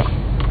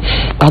Naivasha.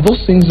 Are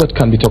those things that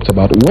can be talked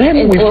about?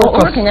 When we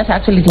focus... Uhuru Kenyatta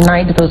actually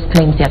denied those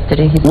claims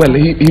yesterday. Well,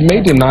 he may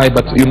deny,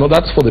 but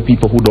that's for the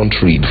people who don't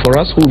read. For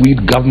us who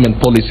read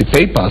government policy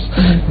papers,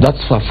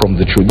 that's far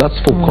from the truth. That's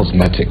for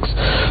cosmetics.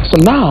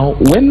 So now,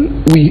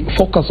 when we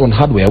focus on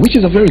hardware, which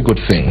is a very good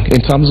thing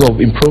in terms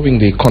of improving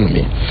the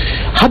economy,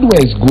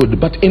 hardware is good,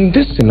 but in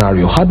this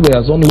scenario,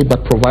 hardware has only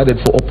but provided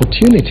for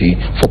opportunity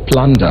for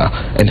plunder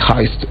and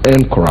heist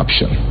and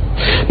corruption.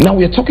 Now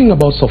we are talking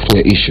about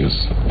software issues.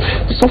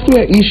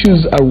 Software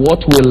issues are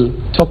what we'll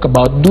talk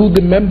about. Do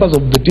the members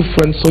of the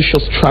different social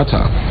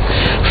strata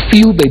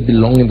feel they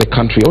belong in the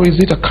country, or is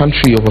it a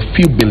country of a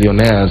few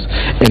billionaires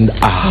and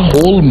a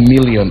whole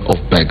million of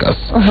beggars?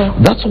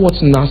 That's what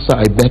NASA,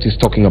 I bet, is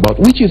talking about,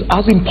 which is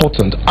as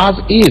important as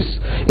is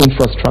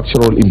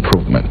infrastructural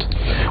improvement.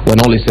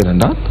 When all is said and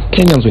done,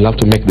 Kenyans will have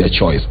to make their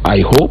choice.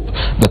 I hope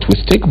that we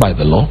stick by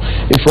the law.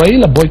 If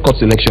Raila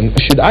boycotts election,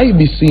 should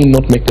IBC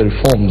not make the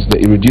reforms, the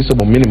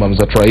irreducible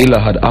minimums that Raila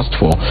had asked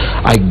for,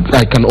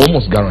 I can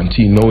almost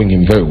guarantee, knowing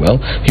him very well,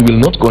 he will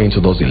not go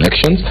into those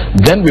elections.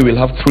 Then we will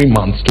have 3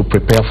 months to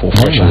prepare for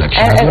fresh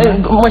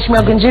elections.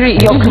 Mheshimiwa Gunjiri,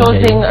 your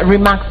closing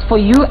remarks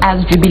for you as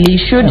Jubilee.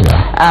 Should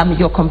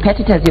your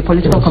competitors, your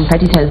political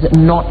competitors,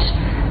 not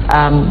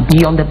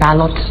be on the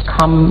ballot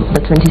come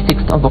the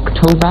 26th of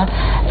October,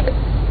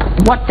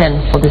 what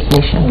then for this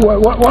nation? Well,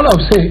 what I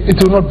would say, it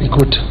will not be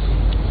good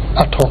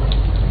at all.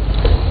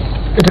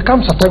 It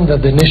comes a time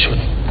that the nation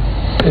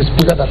is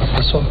bigger than a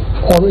person,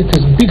 or it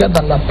is bigger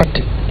than a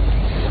party.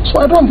 So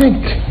I don't think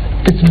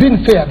it's been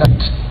fair that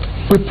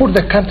we put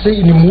the country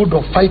in a mood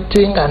of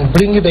fighting and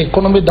bringing the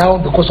economy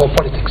down because of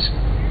politics.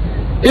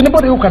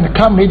 Anybody who can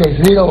come in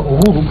as leader of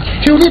Uhuru,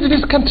 he will lead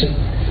this country.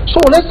 So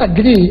let's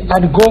agree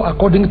and go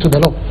according to the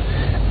law.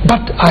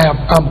 But I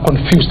am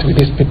confused with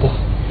these people,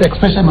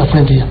 especially my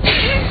friend here.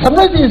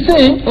 Sometimes he's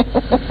saying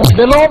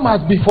the law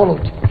must be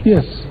followed.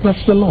 Yes,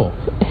 that's the law.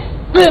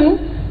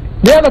 Then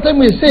the other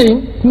time we're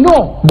saying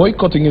no.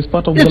 Boycotting is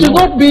part of the law. It should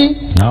not be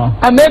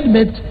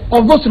amendment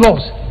of those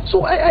laws.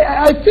 So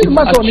I feel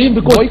much on him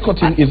because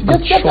boycotting is a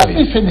choice. Let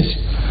me finish.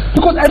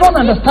 Because I don't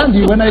understand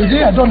you. When I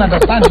say I don't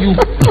understand you,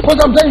 because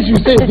sometimes you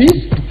say this,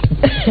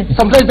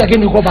 sometimes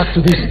again you go back to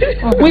this.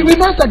 We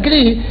must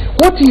agree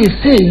what he is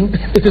saying.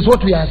 It is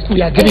what we agree.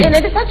 And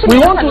it is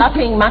actually not a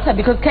laughing matter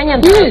because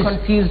Kenyans are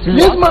confused.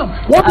 Yes, ma'am.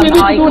 What we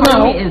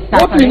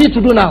need to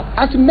do now,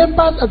 as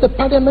members of the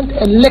parliament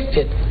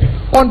elected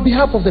on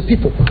behalf of the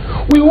people,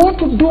 we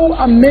want to do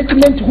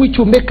amendment which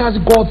will make us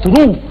go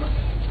through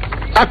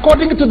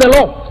according to the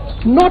law,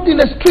 not in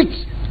the streets,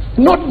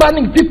 not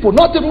banning people,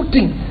 not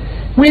looting.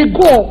 We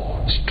go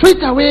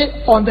straight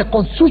away on the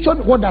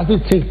constitution. What does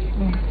it say?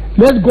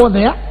 Let's go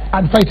there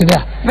and fight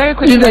there. Very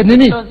quickly,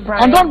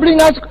 and don't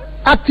bring us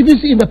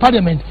activists in the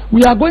parliament.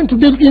 We are going to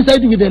deal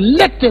inside with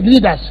elected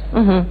leaders.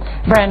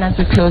 Brian, as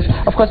we close,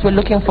 of course, we're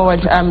looking forward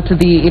to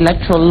the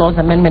Electoral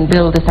Laws Amendment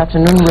Bill this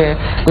afternoon. We're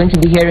going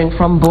to be hearing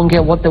from Bunge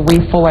what the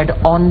way forward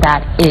on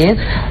that is.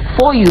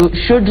 For you,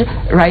 should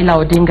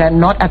Raila Odinga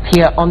not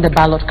appear on the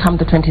ballot come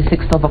the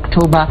 26th of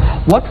October,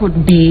 what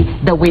would be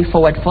the way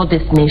forward for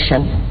this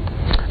nation?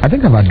 I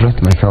think I've addressed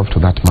myself to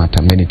that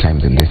matter many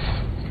times in this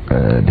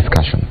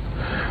discussion.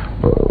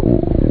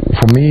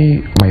 For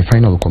me, my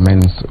final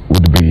comments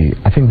would be,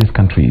 I think this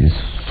country is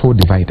so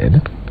divided,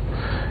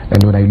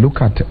 and when I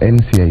look at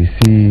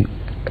NCIC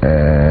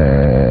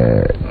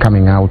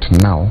coming out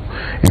now,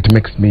 it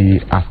makes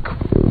me ask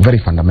very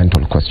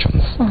fundamental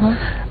questions.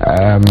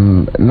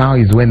 Now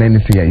is when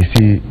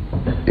NCIC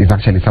is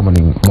actually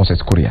summoning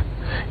Moses Kuria,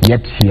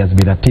 yet he has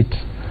been at it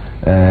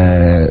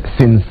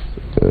since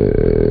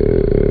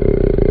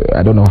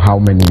I don't know how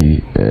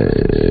many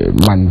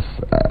months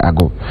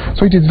ago.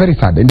 So it is very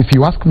sad. And if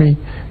you ask me,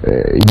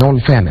 in all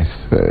fairness,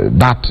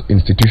 that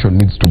institution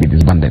needs to be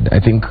disbanded. I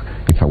think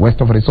it's a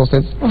waste of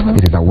resources,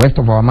 it is a waste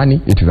of our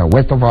money, it is a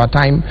waste of our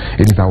time,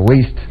 it is a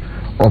waste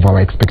of our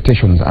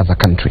expectations as a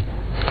country.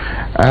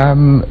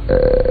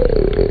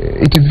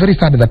 It is very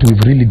sad that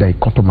we've really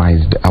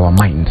dichotomized our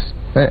minds.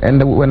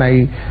 And when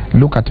I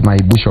look at my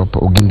Bishop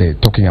Oginde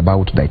talking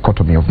about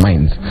dichotomy of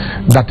minds,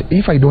 that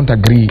if I don't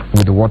agree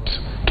with what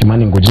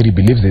Kimani Ngojiri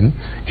believes in,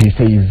 he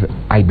says,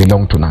 I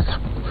belong to NASA.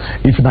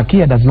 If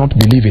Nakia does not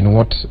believe in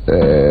what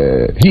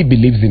he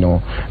believes in,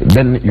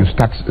 then you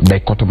start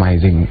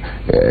dichotomizing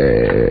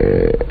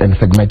and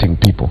segmenting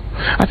people.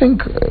 I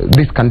think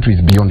this country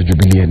is beyond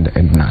Jubilee and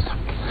NASA.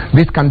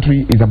 This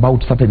country is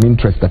about certain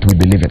interests that we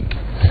believe in.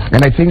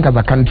 And I think as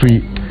a country,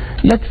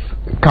 let's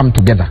come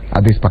together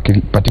at this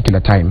particular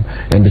time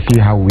and see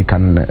how we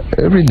can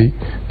really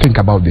think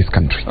about this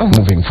country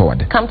moving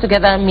forward. Come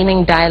together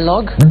meaning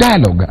dialogue?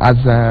 Dialogue as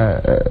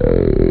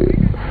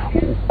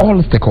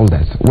all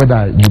stakeholders,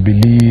 whether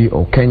Jubilee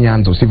or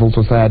Kenyans or civil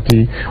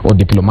society or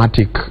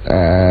diplomatic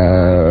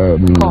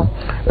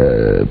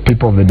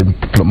people of the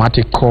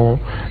diplomatic corps.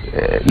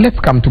 Let's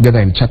come together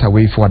and chat a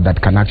way forward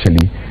that can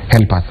actually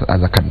help us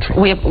as a country.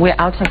 We're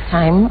out of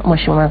time,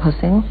 Mheshimiwa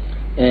Hussein.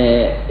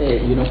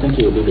 Thank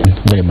you, Vivian,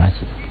 very much.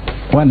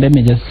 One, let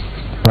me just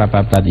wrap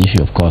up that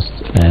issue of cost.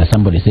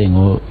 Somebody saying,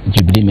 oh,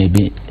 Jubilee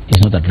maybe is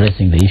not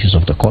addressing the issues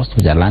of the cost,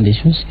 which are land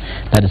issues.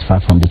 That is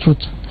far from the truth.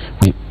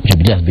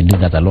 Jubilee has been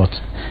doing that a lot.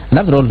 And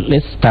after all,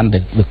 let's turn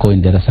the coin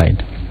the other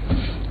side.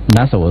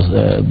 NASA was,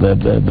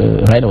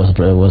 Raila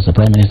was the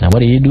Prime Minister. What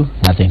did he do?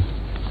 Nothing.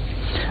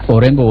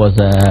 Orengo was,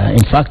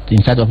 in fact,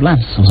 in charge of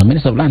lands, was a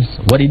Minister of Lands.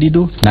 What did he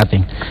do?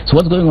 Nothing. So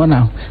what's going on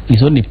now?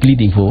 He's only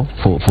pleading for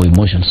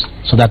emotions,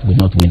 so that will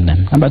not win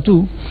them. Number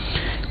two,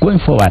 going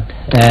forward,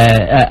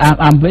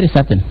 I'm very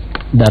certain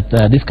that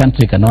this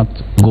country cannot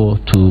go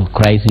to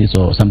crisis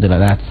or something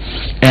like that.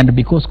 And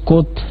because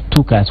court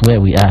took us where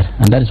we are,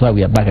 and that is why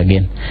we are back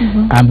again,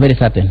 I'm very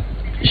certain,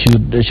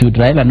 should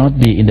Raila not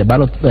be in the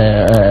ballot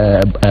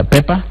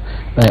paper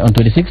on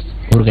 26th,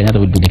 Uhuru Kenyatta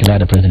will be declared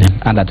the president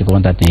under Article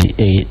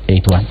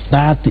 138.1.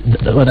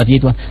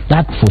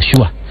 That for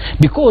sure.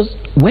 Because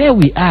where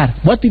we are,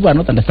 what people are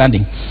not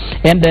understanding,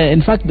 and in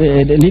fact,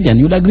 Lillian,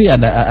 you'll agree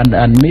and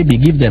maybe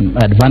give them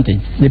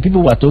advantage. The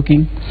people who are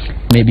talking,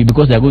 maybe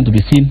because they are going to be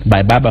seen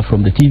by Baba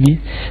from the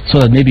TV, so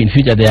that maybe in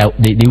future they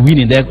win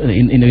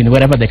in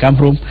wherever they come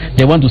from.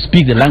 They want to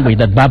speak the language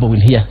that Baba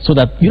will hear, so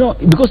that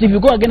because if you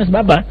go against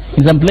Baba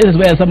in some places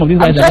where some of these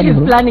guys are coming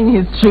from, planning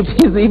his trip.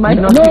 He might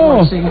not be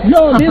watching.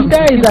 No, these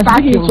guys are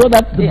speaking so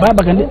that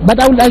Baba can. But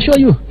I will assure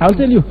you, I will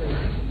tell you,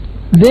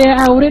 they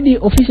are already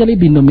officially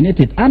been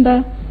nominated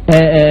under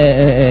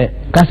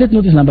Cassette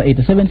notice number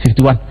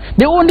 8751.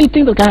 The only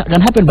thing that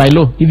can happen by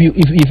law, if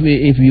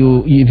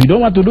you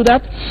don't want to do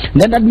that,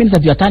 then that means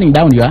that you are turning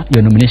down your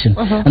nomination.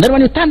 And then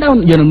when you turn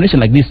down your nomination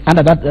like this,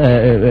 under that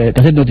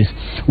cassette notice,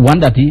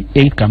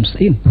 138 comes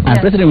in, and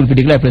President will be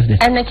declared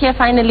president. And Nakia,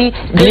 finally,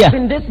 there's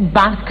been this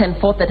back and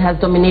forth that has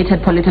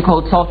dominated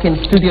political talk in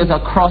studios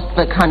across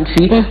the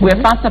country. We're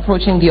fast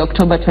approaching the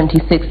October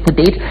 26th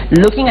date,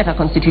 looking at a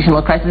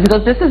constitutional crisis,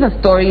 because this is a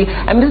story,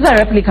 and this is a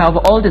replica of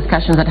all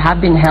discussions that have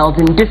been held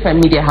in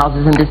different media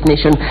houses in this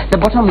nation. The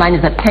bottom line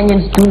is that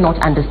Kenyans do not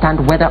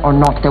understand whether or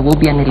not there will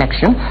be an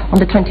election on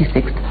the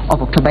 26th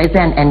of October. Is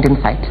there an end in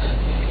sight?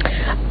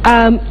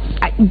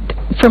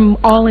 From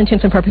all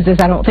intents and purposes,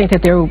 I don't think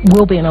that there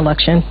will be an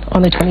election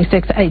on the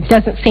 26th. It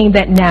doesn't seem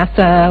that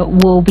NASA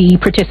will be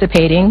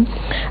participating.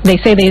 They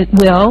say they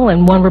will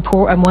in one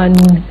report, one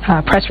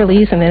press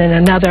release, and then in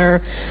another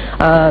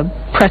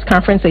press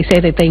conference they say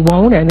that they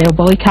won't and they'll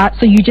boycott.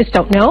 So you just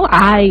don't know.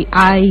 I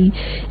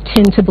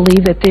tend to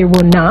believe that there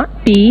will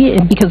not be,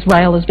 because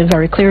Rael has been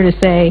very clear to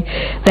say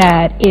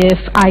that if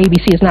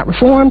IEBC is not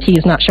reformed, he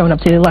is not showing up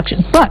to the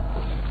election. But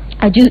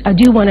I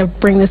do want to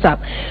bring this up.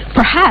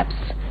 Perhaps,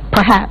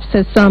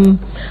 as some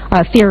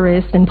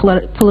theorists and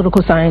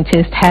political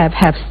scientists have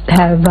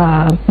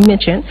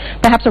mentioned,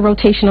 perhaps a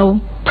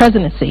rotational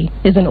presidency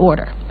is in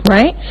order,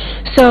 right?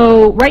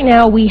 So right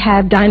now we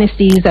have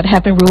dynasties that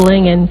have been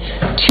ruling, and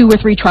 2 or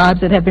 3 tribes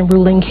that have been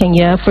ruling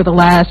Kenya for the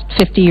last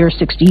 50 or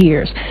 60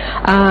 years.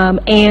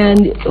 And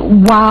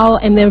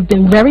they've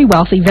been very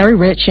wealthy, very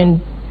rich,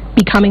 and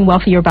becoming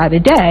wealthier by the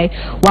day,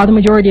 while the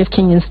majority of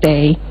Kenyans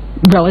stay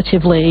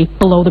relatively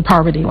below the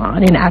poverty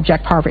line, in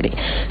abject poverty.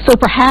 So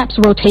perhaps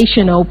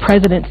rotational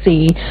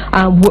presidency,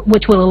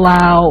 which will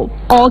allow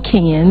all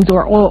Kenyans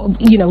or all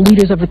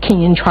leaders of the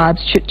Kenyan tribes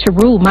to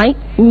rule,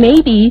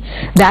 maybe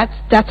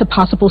that's a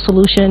possible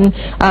solution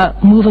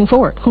moving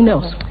forward. Who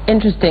knows?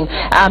 Interesting.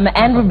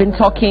 And we've been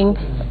talking.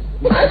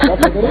 Everybody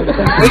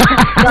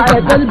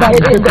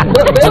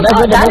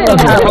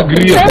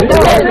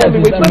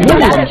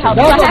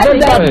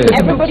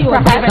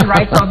was having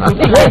rights on the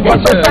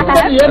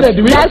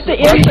That's the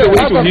answer.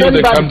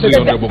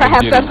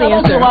 Perhaps that's the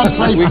answer.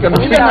 We can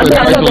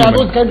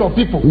those kind of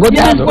people.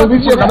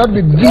 Cannot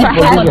be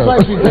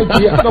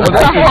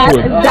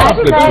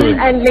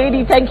and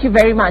lady, thank you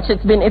very much.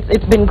 It's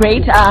been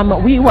great.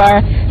 We were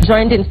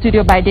joined in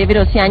studio by David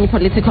Osiani,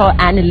 political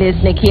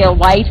analyst, Nakia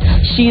White.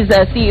 She's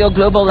a CEO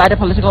Global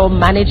Political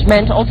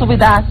Management. Also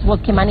with us was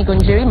Kimani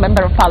Gunjiri,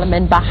 Member of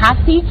Parliament,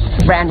 Bahati,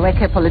 Brian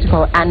Weke,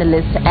 political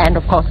analyst, and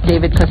of course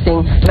David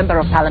Kusing, Member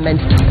of Parliament,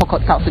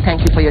 Pokot South. So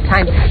thank you for your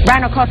time.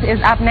 Brian, of course,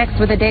 is up next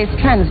with the day's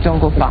trends. Don't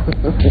go far.